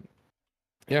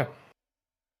yeah,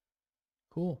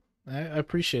 Cool. I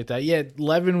appreciate that. Yeah,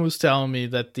 Levin was telling me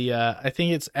that the I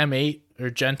think it's M8 or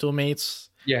Gentlemates.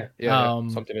 yeah, Um,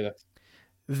 something like that.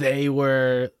 they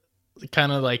were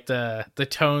kind of like the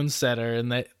tone setter,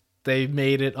 and that they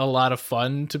made it a lot of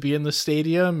fun to be in the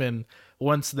stadium. And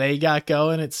once they got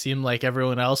going, it seemed like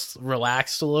everyone else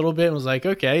relaxed a little bit and was like,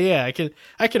 okay, yeah,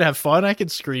 I could have fun. I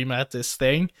could scream at this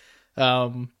thing.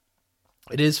 Um,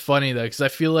 it is funny though, because I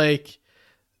feel like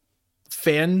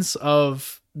fans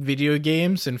of video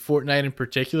games and Fortnite in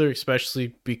particular,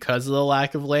 especially because of the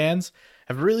lack of LANs,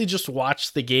 have really just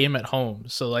watched the game at home.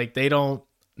 So like they don't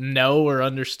know or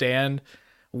understand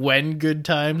when good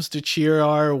times to cheer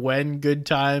are, when good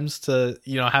times to,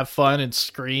 have fun and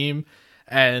scream.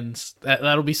 And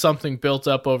that'll be something built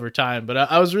up over time. But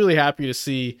I was really happy to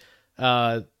see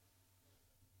uh,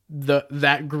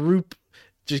 that group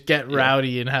just get Yeah,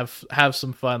 rowdy and have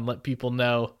some fun, let people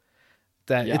know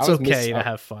that yeah. it's okay to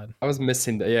have fun. I was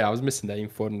missing that. Yeah, I was missing that in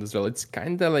Fortnite as well. It's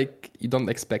kind of like you don't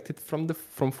expect it from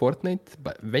Fortnite,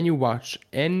 but when you watch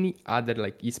any other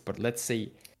like esport, let's say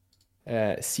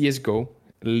CS:GO,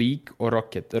 League or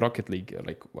Rocket League,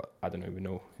 like what, I don't even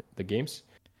know the games.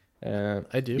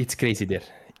 I do. It's crazy there.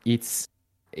 It's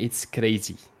it's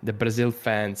crazy. The Brazil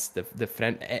fans, the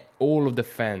friend, all of the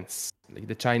fans, like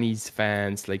the Chinese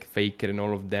fans, like Faker and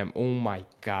all of them. Oh my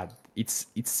God, it's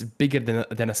bigger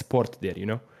than a sport there.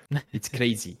 It's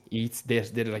crazy. It's they're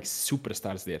like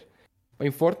superstars there. But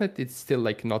in Fortnite, it's still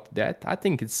like not that. I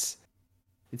think it's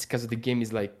because the game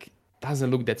is like doesn't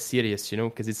look that serious,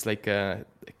 because it's like a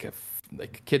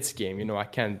kids game. I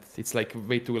can't. It's like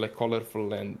way too like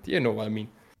colorful, and you know what I mean.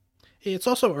 It's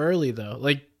also early though.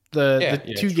 Like the Yeah,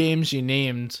 two true. games you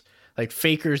named, like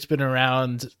Faker's been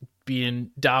around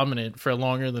being dominant for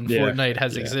longer than Yeah, Fortnite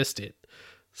has yeah, existed.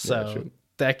 yeah, So true.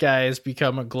 that guy has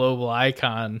become a global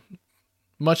icon,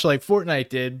 much like Fortnite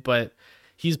did, but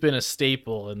he's been a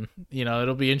staple. And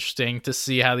it'll be interesting to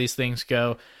see how these things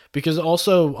go, because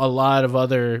also a lot of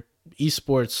other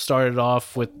esports started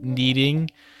off with needing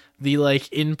the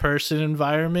like in-person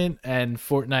environment, and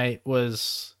Fortnite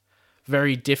was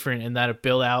very different in that it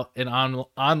built out an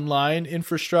online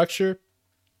infrastructure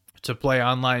to play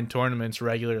online tournaments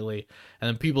regularly. And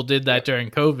then people did Yeah. that during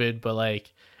COVID, but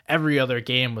like every other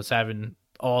game was having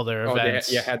all their Oh, events.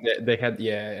 they had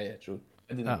yeah, true.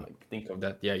 I didn't Uh, like think of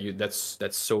that. Yeah, you that's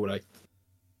so right.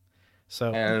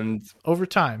 so And over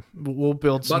time, we'll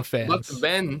build some but fans.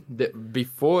 when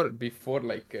before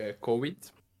like COVID,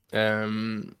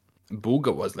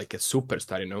 Booga was like a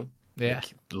superstar, you know. Yeah.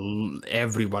 Like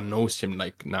everyone knows him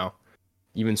like now,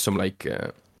 even some like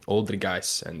older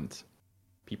guys and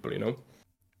people, you know.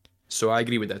 So I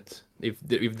agree with that. If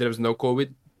there was no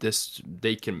COVID, this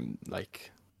they can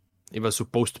like it was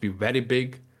supposed to be very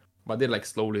big, but they're like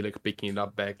slowly like picking it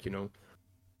up back. You know,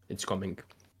 it's coming.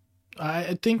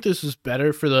 I think this is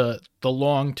better for the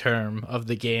long term of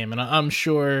the game, and I'm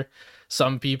sure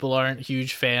some people aren't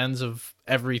huge fans of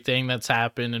everything that's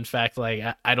happened. In fact, like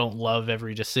I don't love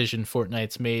every decision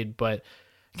Fortnite's made, but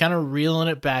kind of reeling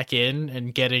it back in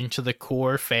and getting to the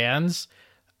core fans,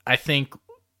 I think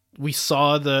we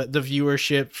saw the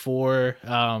viewership for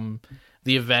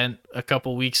the event a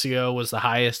couple weeks ago was the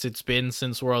highest it's been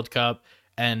since World Cup,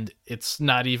 and it's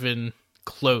not even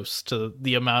close to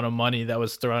the amount of money that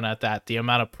was thrown at that, the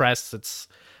amount of press that's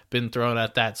been thrown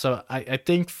at that. So I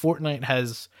think Fortnite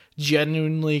has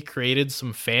genuinely created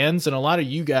some fans, and a lot of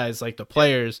you guys, like the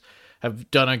players, have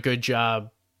done a good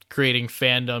job creating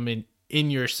fandom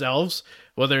in yourselves,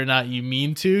 whether or not you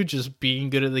mean to. Just being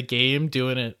good at the game,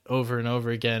 doing it over and over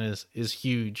again is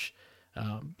huge.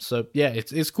 So yeah,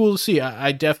 it's cool to see.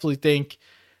 I definitely think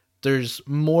there's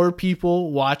more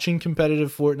people watching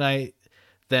competitive Fortnite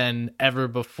than ever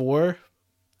before,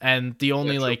 and the Yeah,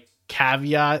 only true. like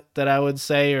caveat that I would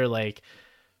say, or like,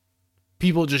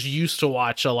 people just used to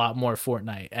watch a lot more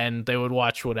Fortnite and they would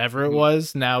watch whatever it Mhm.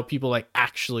 was. Now people like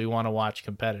actually want to watch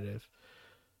competitive.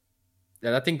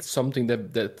 And I think something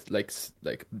that like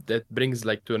like that brings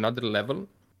like to another level,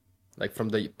 like from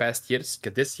the past years.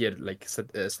 'Cause this year, like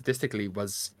statistically,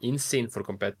 was insane for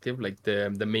competitive. Like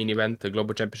the main event, the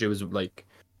global championship, was like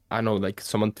I know, like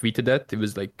someone tweeted that it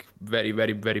was like very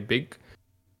big.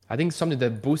 I think something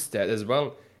that boosts that as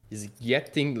well is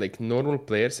getting like normal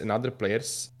players and other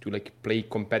players to like play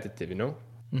competitive, you know.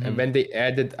 And Mm-hmm. when they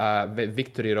added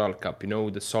Victory Royale Cup, you know,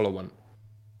 the solo one,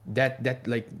 that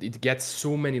like it gets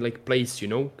so many like plays, you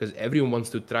know, because everyone wants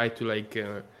to try to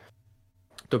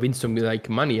win some like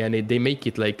money, and they make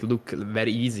it like look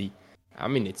very easy. I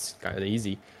mean, it's kind of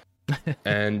easy,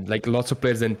 and like lots of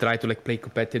players then try to like play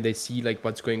competitive. They see like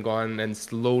what's going on, and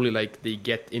slowly like they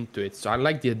get into it. So I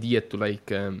like the idea to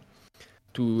like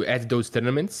to add those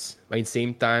tournaments, but at the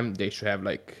same time they should have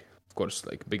like of course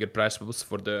like bigger prize pools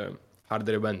for the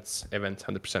harder events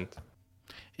 100%.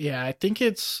 Yeah, I think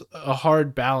it's a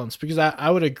hard balance because I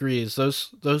would agree is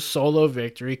those solo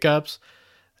victory cups,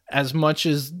 as much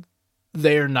as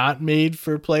they are not made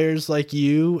for players like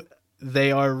you,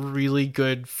 they are really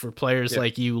good for players Yeah.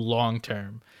 like you long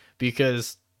term,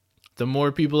 because the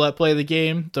more people that play the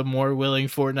game, the more willing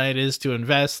Fortnite is to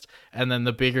invest, and then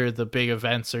the bigger the big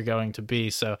events are going to be.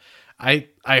 So I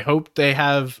hope they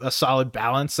have a solid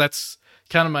balance. That's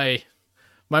kind of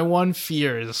my one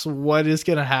fear is what is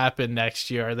going to happen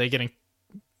next year. Are they going to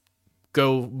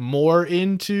go more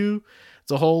into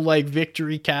the whole like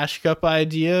victory cash cup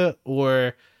idea,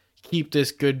 or keep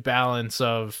this good balance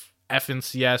of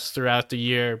FNCS throughout the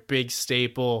year, big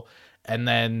staple, and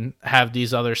then have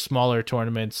these other smaller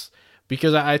tournaments?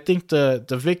 Because I think the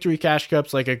victory cash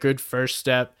cup's like a good first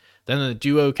step. Then the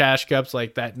duo cash cups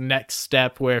like that next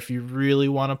step where if you really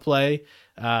want to play,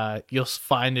 you'll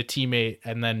find a teammate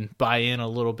and then buy in a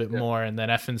little bit Yeah. more. And then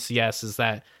FNCS is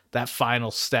that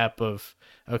final step of,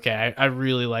 okay, I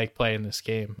really like playing this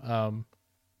game.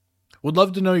 Would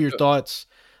love to know your thoughts.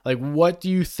 Like, what do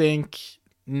you think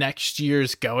next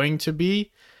year's going to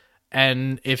be?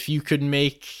 And if you could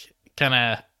make kind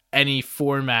of any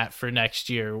format for next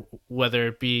year, whether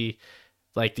it be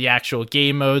like the actual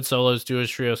game mode, solos, duos,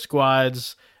 trio,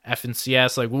 squads,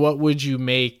 FNCS, like what would you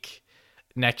make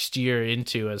next year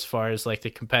into as far as like the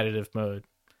competitive mode?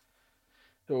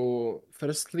 So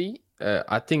firstly,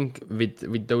 I think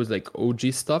with those like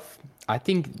OG stuff, I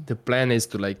think the plan is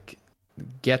to like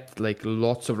get like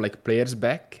lots of like players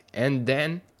back and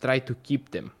then try to keep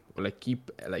them or like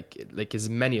keep like as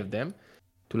many of them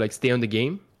to like stay on the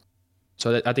game.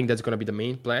 So that I think that's gonna be the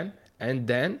main plan. And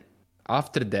then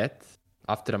after that,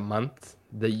 after a month,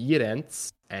 the year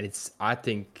ends, and it's I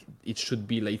think it should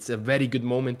be like it's a very good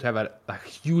moment to have a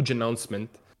huge announcement,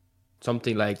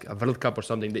 something like a World Cup or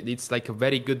something. It's like a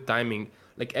very good timing.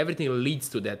 Like everything leads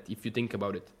to that if you think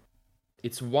about it.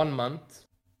 It's 1 month.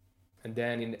 and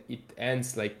then it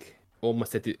ends like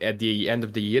almost at the end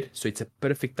of the year. So it's a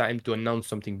perfect time to announce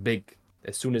something big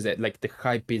as soon as like the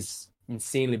hype is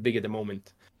insanely big at the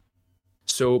moment.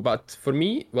 So, but for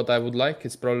me, what I would like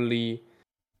is probably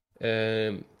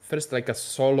first like a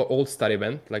solo all-star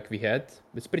event like we had.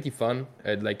 It's pretty fun.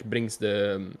 It like brings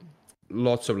the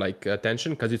lots of like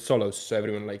attention because it's solos, so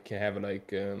everyone like can have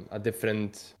like a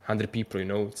different 100 people. You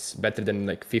know, it's better than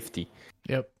like 50.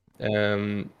 Yep.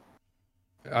 Um,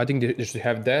 I think they should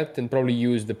have that and probably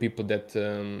use the people that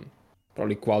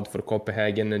probably qualified for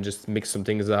Copenhagen and just mix some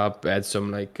things up, add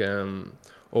some like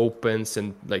opens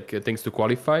and like things to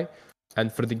qualify.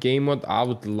 And for the game mode, I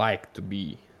would like to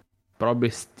be probably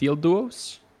still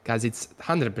duos because it's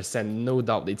 100% no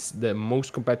doubt it's the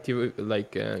most competitive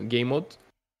like game mode.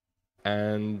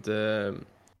 And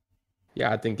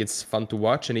yeah, I think it's fun to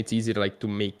watch and it's easy like to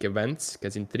make events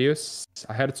because in trios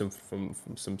I heard from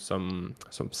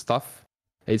some stuff.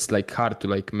 It's like hard to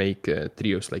like make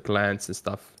trios like lands and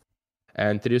stuff.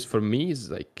 And trios for me is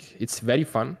like it's very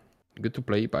fun, good to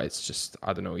play, but it's just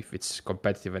I don't know if it's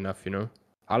competitive enough, you know.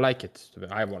 I like it.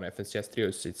 I want FNCS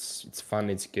trios. It's fun,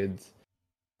 it's good.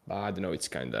 But I don't know, it's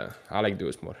kinda I like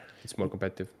duos more. It's more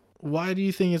competitive. Why do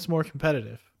you think it's more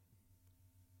competitive?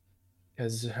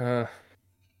 Because I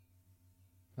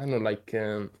don't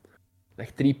know,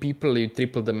 like three people, you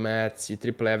triple the mats, you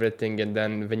triple everything, and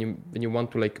then when you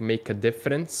want to like make a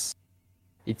difference,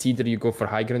 it's either you go for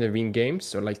high ground and win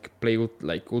games, or like play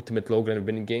like ultimate low ground and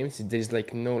win games. There's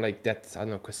like no like that I don't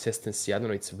know consistency. I don't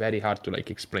know. It's very hard to like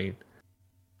explain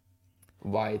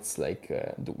why it's like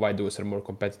why those are more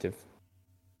competitive.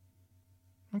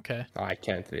 Okay. I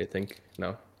can't really think.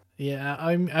 No. Yeah,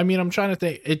 I mean, I'm trying to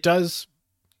think. It does,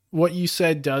 what you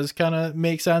said does kind of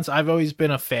make sense. I've always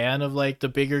been a fan of like the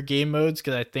bigger game modes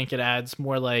because I think it adds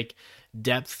more like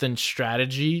depth and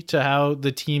strategy to how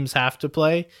the teams have to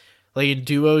play. Like in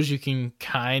duos, you can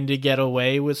kind of get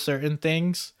away with certain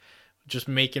things, just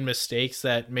making mistakes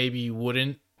that maybe you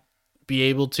wouldn't be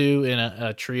able to in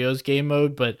a trios game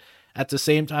mode. But at the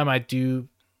same time, I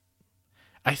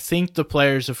think the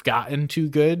players have gotten too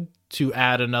good to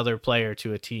add another player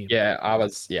to a team. I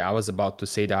was about to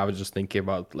say that. I was just thinking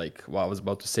about like what I was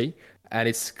about to say, and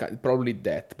it's probably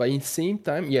that. But in the same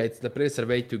time, yeah, it's the players are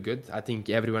way too good. I think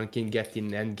everyone can get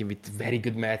in and give it very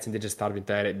good match, and they just start with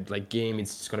that like game.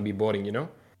 It's just gonna be boring, you know.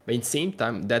 But in the same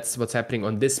time, that's what's happening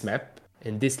on this map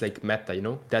in this like meta, you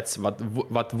know. That's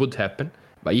what would happen.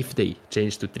 But if they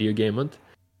change to trio game mode,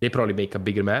 they probably make a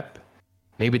bigger map.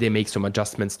 Maybe they make some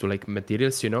adjustments to like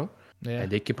materials, you know, Yeah.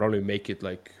 and they could probably make it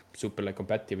like super like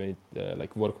competitive and it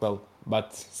like work well.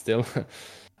 But still,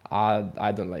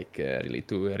 I don't like really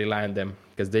to rely on them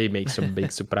because they make some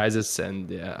big surprises,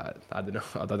 and I don't know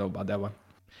I don't know about that one.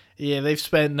 Yeah, they've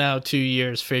spent now 2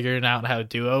 years figuring out how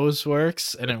duos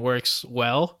works, and it works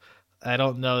well. I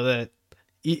don't know that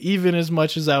even as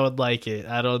much as I would like it,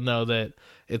 I don't know that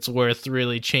it's worth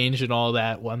really changing all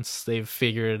that once they've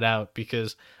figured it out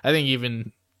because I think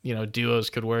even, duos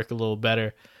could work a little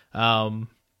better. Um,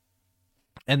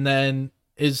 and then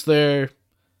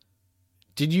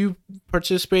did you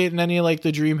participate in any like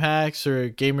the Dream Hacks or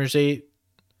Gamers 8?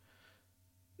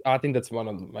 I think that's one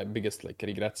of my biggest like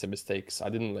regrets and mistakes. I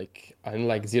didn't like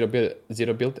zero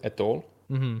build at all,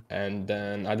 Mm-hmm. and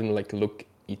then I didn't like look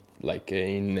it like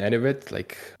in any of it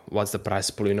like what's the price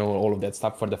pool, you know, all of that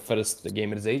stuff for the first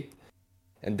Gamers 8.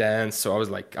 And then so I was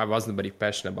like I wasn't very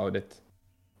passionate about it.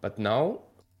 But now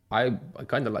I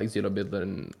kind of like zero build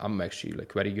and I'm actually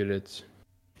like very good at it.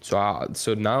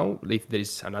 So now if there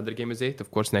is another Gamers 8,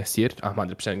 of course next year I'm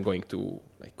 100% going to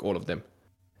like all of them.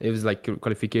 It was like a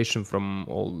qualification from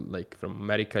all like from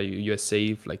America,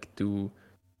 USA, like to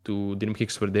Dream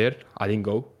Kicks were there. I didn't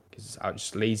go because I was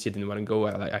just lazy. I didn't want to go.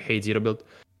 I hate zero build.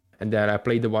 And then I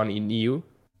played the one in EU.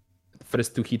 The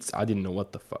first two hits, I didn't know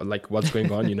what the like what's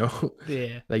going on, you know.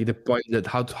 Yeah. Like the point that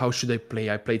how should I play?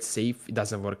 I played safe. It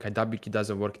doesn't work. I double it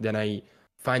doesn't work. Then I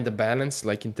find the balance.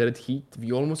 Like in third heat,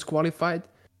 we almost qualified.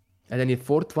 And then in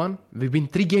fourth one, we win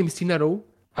 3 games in a row.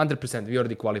 100%, we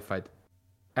already qualified.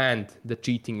 And the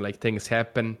cheating like things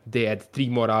happen. They add 3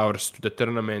 more hours to the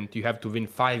tournament. You have to win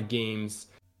 5 games,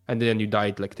 and then you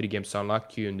died like 3 games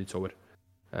unlucky, and it's over.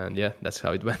 And yeah, that's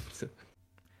how it went.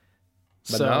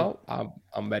 But So now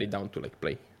I'm very down to like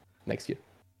play next year.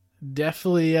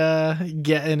 definitely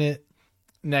getting it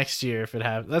next year if it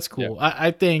happens. That's Yeah. cool.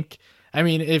 I think, I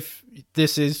mean, if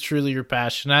this is truly your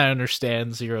passion, I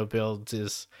understand zero builds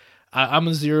is. I'm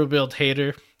a zero build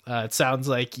hater. It sounds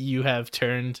like you have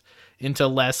turned into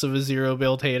less of a zero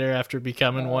build hater after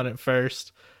becoming Uh, one at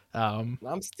first. Um,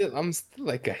 I'm still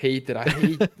like a hater. I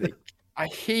hate like I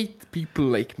hate people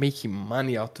like making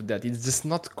money out of that. It's just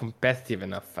not competitive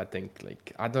enough, I think.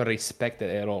 Like I don't respect it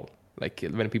at all. Like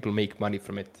when people make money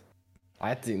from it.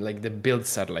 I think like the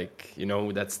builds are like,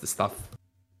 that's the stuff.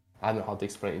 I don't know how to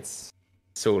explain it.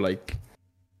 So like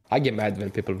I get mad when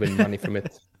people win money from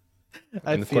it.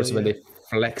 I And of feel course when you. they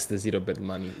flex the zero build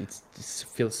money, it just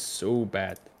feels so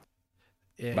bad.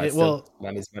 Yeah, But still, well,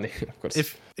 money's money, of course.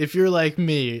 if you're like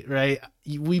me, right?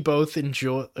 We both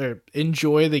enjoy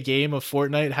the game of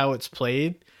Fortnite, how it's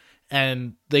played,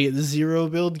 and the zero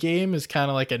build game is kind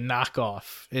of like a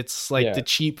knockoff. It's like the Yeah.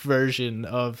 cheap version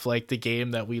of like the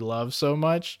game that we love so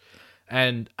much.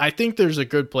 And I think there's a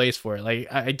good place for it. Like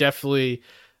I definitely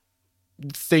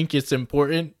think it's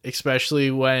important, especially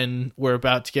when we're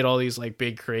about to get all these like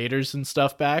big creators and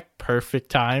stuff back. Perfect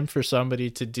time for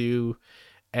somebody to do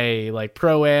a like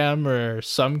pro am or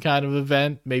some kind of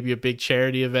event, maybe a big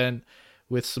charity event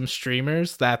with some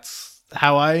streamers. That's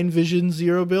how I envision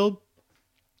zero build.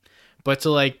 But to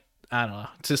like, I don't know,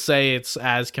 to say it's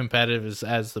as competitive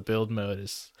as the build mode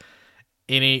is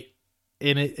in it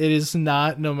is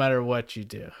not, no matter what you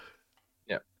do.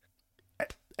 Yeah.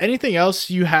 Anything else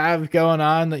you have going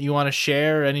on that you want to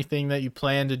share? Anything that you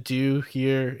plan to do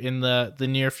here in the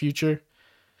near future?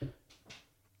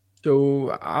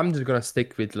 So I'm just gonna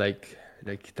stick with like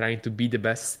trying to be the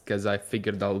best because I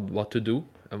figured out what to do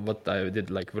and what I did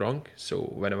like wrong. So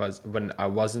when I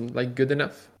wasn't like good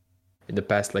enough in the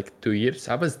past like 2 years,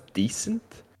 I was decent.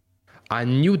 I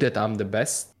knew that I'm the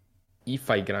best if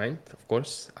I grind, of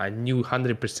course. I knew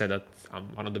 100% that I'm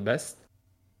one of the best.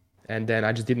 And then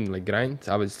I just didn't like grind.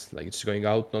 I was like just going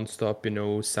out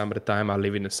nonstop, summertime. I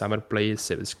live in a summer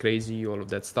place. It was crazy, all of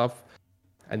that stuff.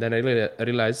 And then I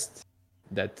realized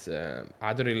that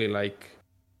I don't really like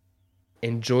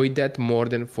enjoy that more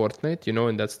than Fortnite,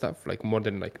 and that stuff, like more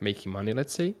than like making money,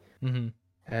 let's say. Mm-hmm.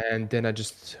 And then I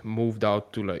just moved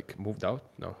out.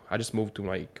 No, I just moved to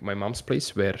my mom's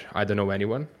place where I don't know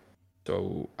anyone.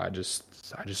 So I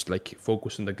just like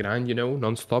focus on the grind,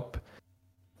 nonstop.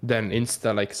 Then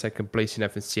Insta like second place in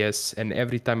FNCS, and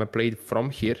every time I played from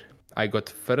here, I got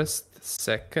first,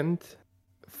 second,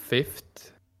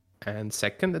 fifth, and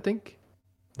second. I think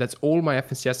that's all my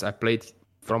FNCS I played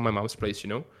from my mom's place.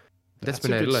 That's That's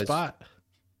when a I good realized. spot.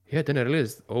 Yeah, then I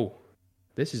realized, oh,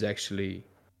 this is actually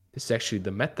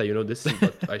the meta. This is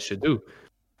what I should do.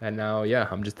 And now, yeah,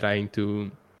 I'm just trying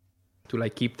to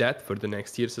like keep that for the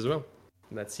next years as well.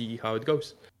 Let's see how it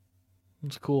goes.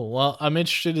 That's cool. Well, I'm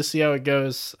interested to see how it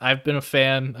goes. I've been a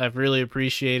fan. I've really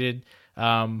appreciated.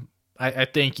 I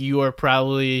think you are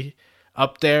probably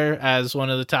up there as one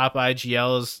of the top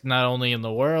IGLs, not only in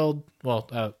the world. Well,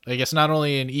 I guess not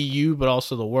only in EU, but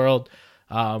also the world.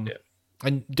 Um, Yeah.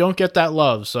 and don't get that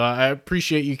love. So I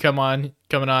appreciate you coming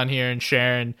on here and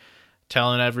sharing,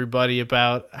 telling everybody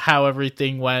about how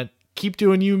everything went. Keep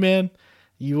doing you, man.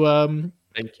 You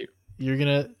Thank you. you're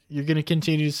gonna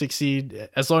continue to succeed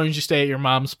as long as you stay at your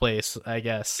mom's place, I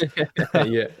guess.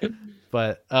 Yeah.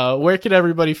 But where can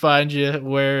everybody find you?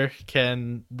 Where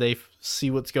can they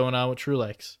see what's going on with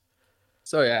Trulex?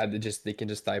 So yeah, they can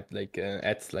just type like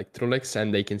at like Trulex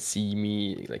and they can see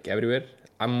me like everywhere.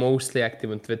 I'm mostly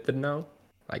active on Twitter now.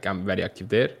 Like I'm very active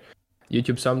there.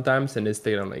 YouTube sometimes and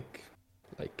Instagram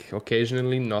like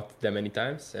occasionally, not that many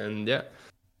times. And yeah,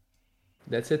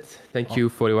 that's it. Thank Oh, you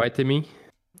for inviting me,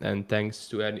 and thanks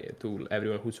to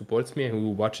everyone who supports me and who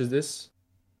watches this.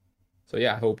 So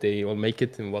yeah, I hope they all make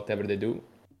it in whatever they do.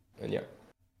 And yeah,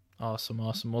 awesome.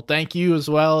 Well, thank you as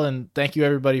well, and thank you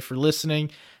everybody for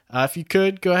listening. If you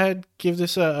could go ahead, give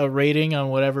this a rating on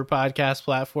whatever podcast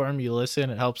platform you listen.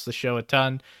 It helps the show a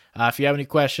ton. If you have any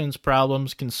questions,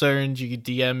 problems, concerns, you can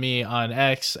DM me on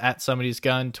X at somebody's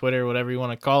gun, Twitter, whatever you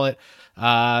want to call it.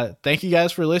 Thank you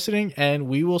guys for listening, and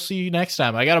we will see you next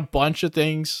time. I got a bunch of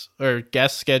things or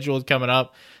guests scheduled coming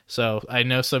up, so I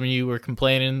know some of you were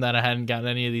complaining that I hadn't gotten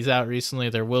any of these out recently.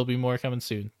 There will be more coming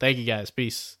soon. Thank you guys.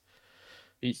 Peace.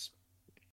 peace.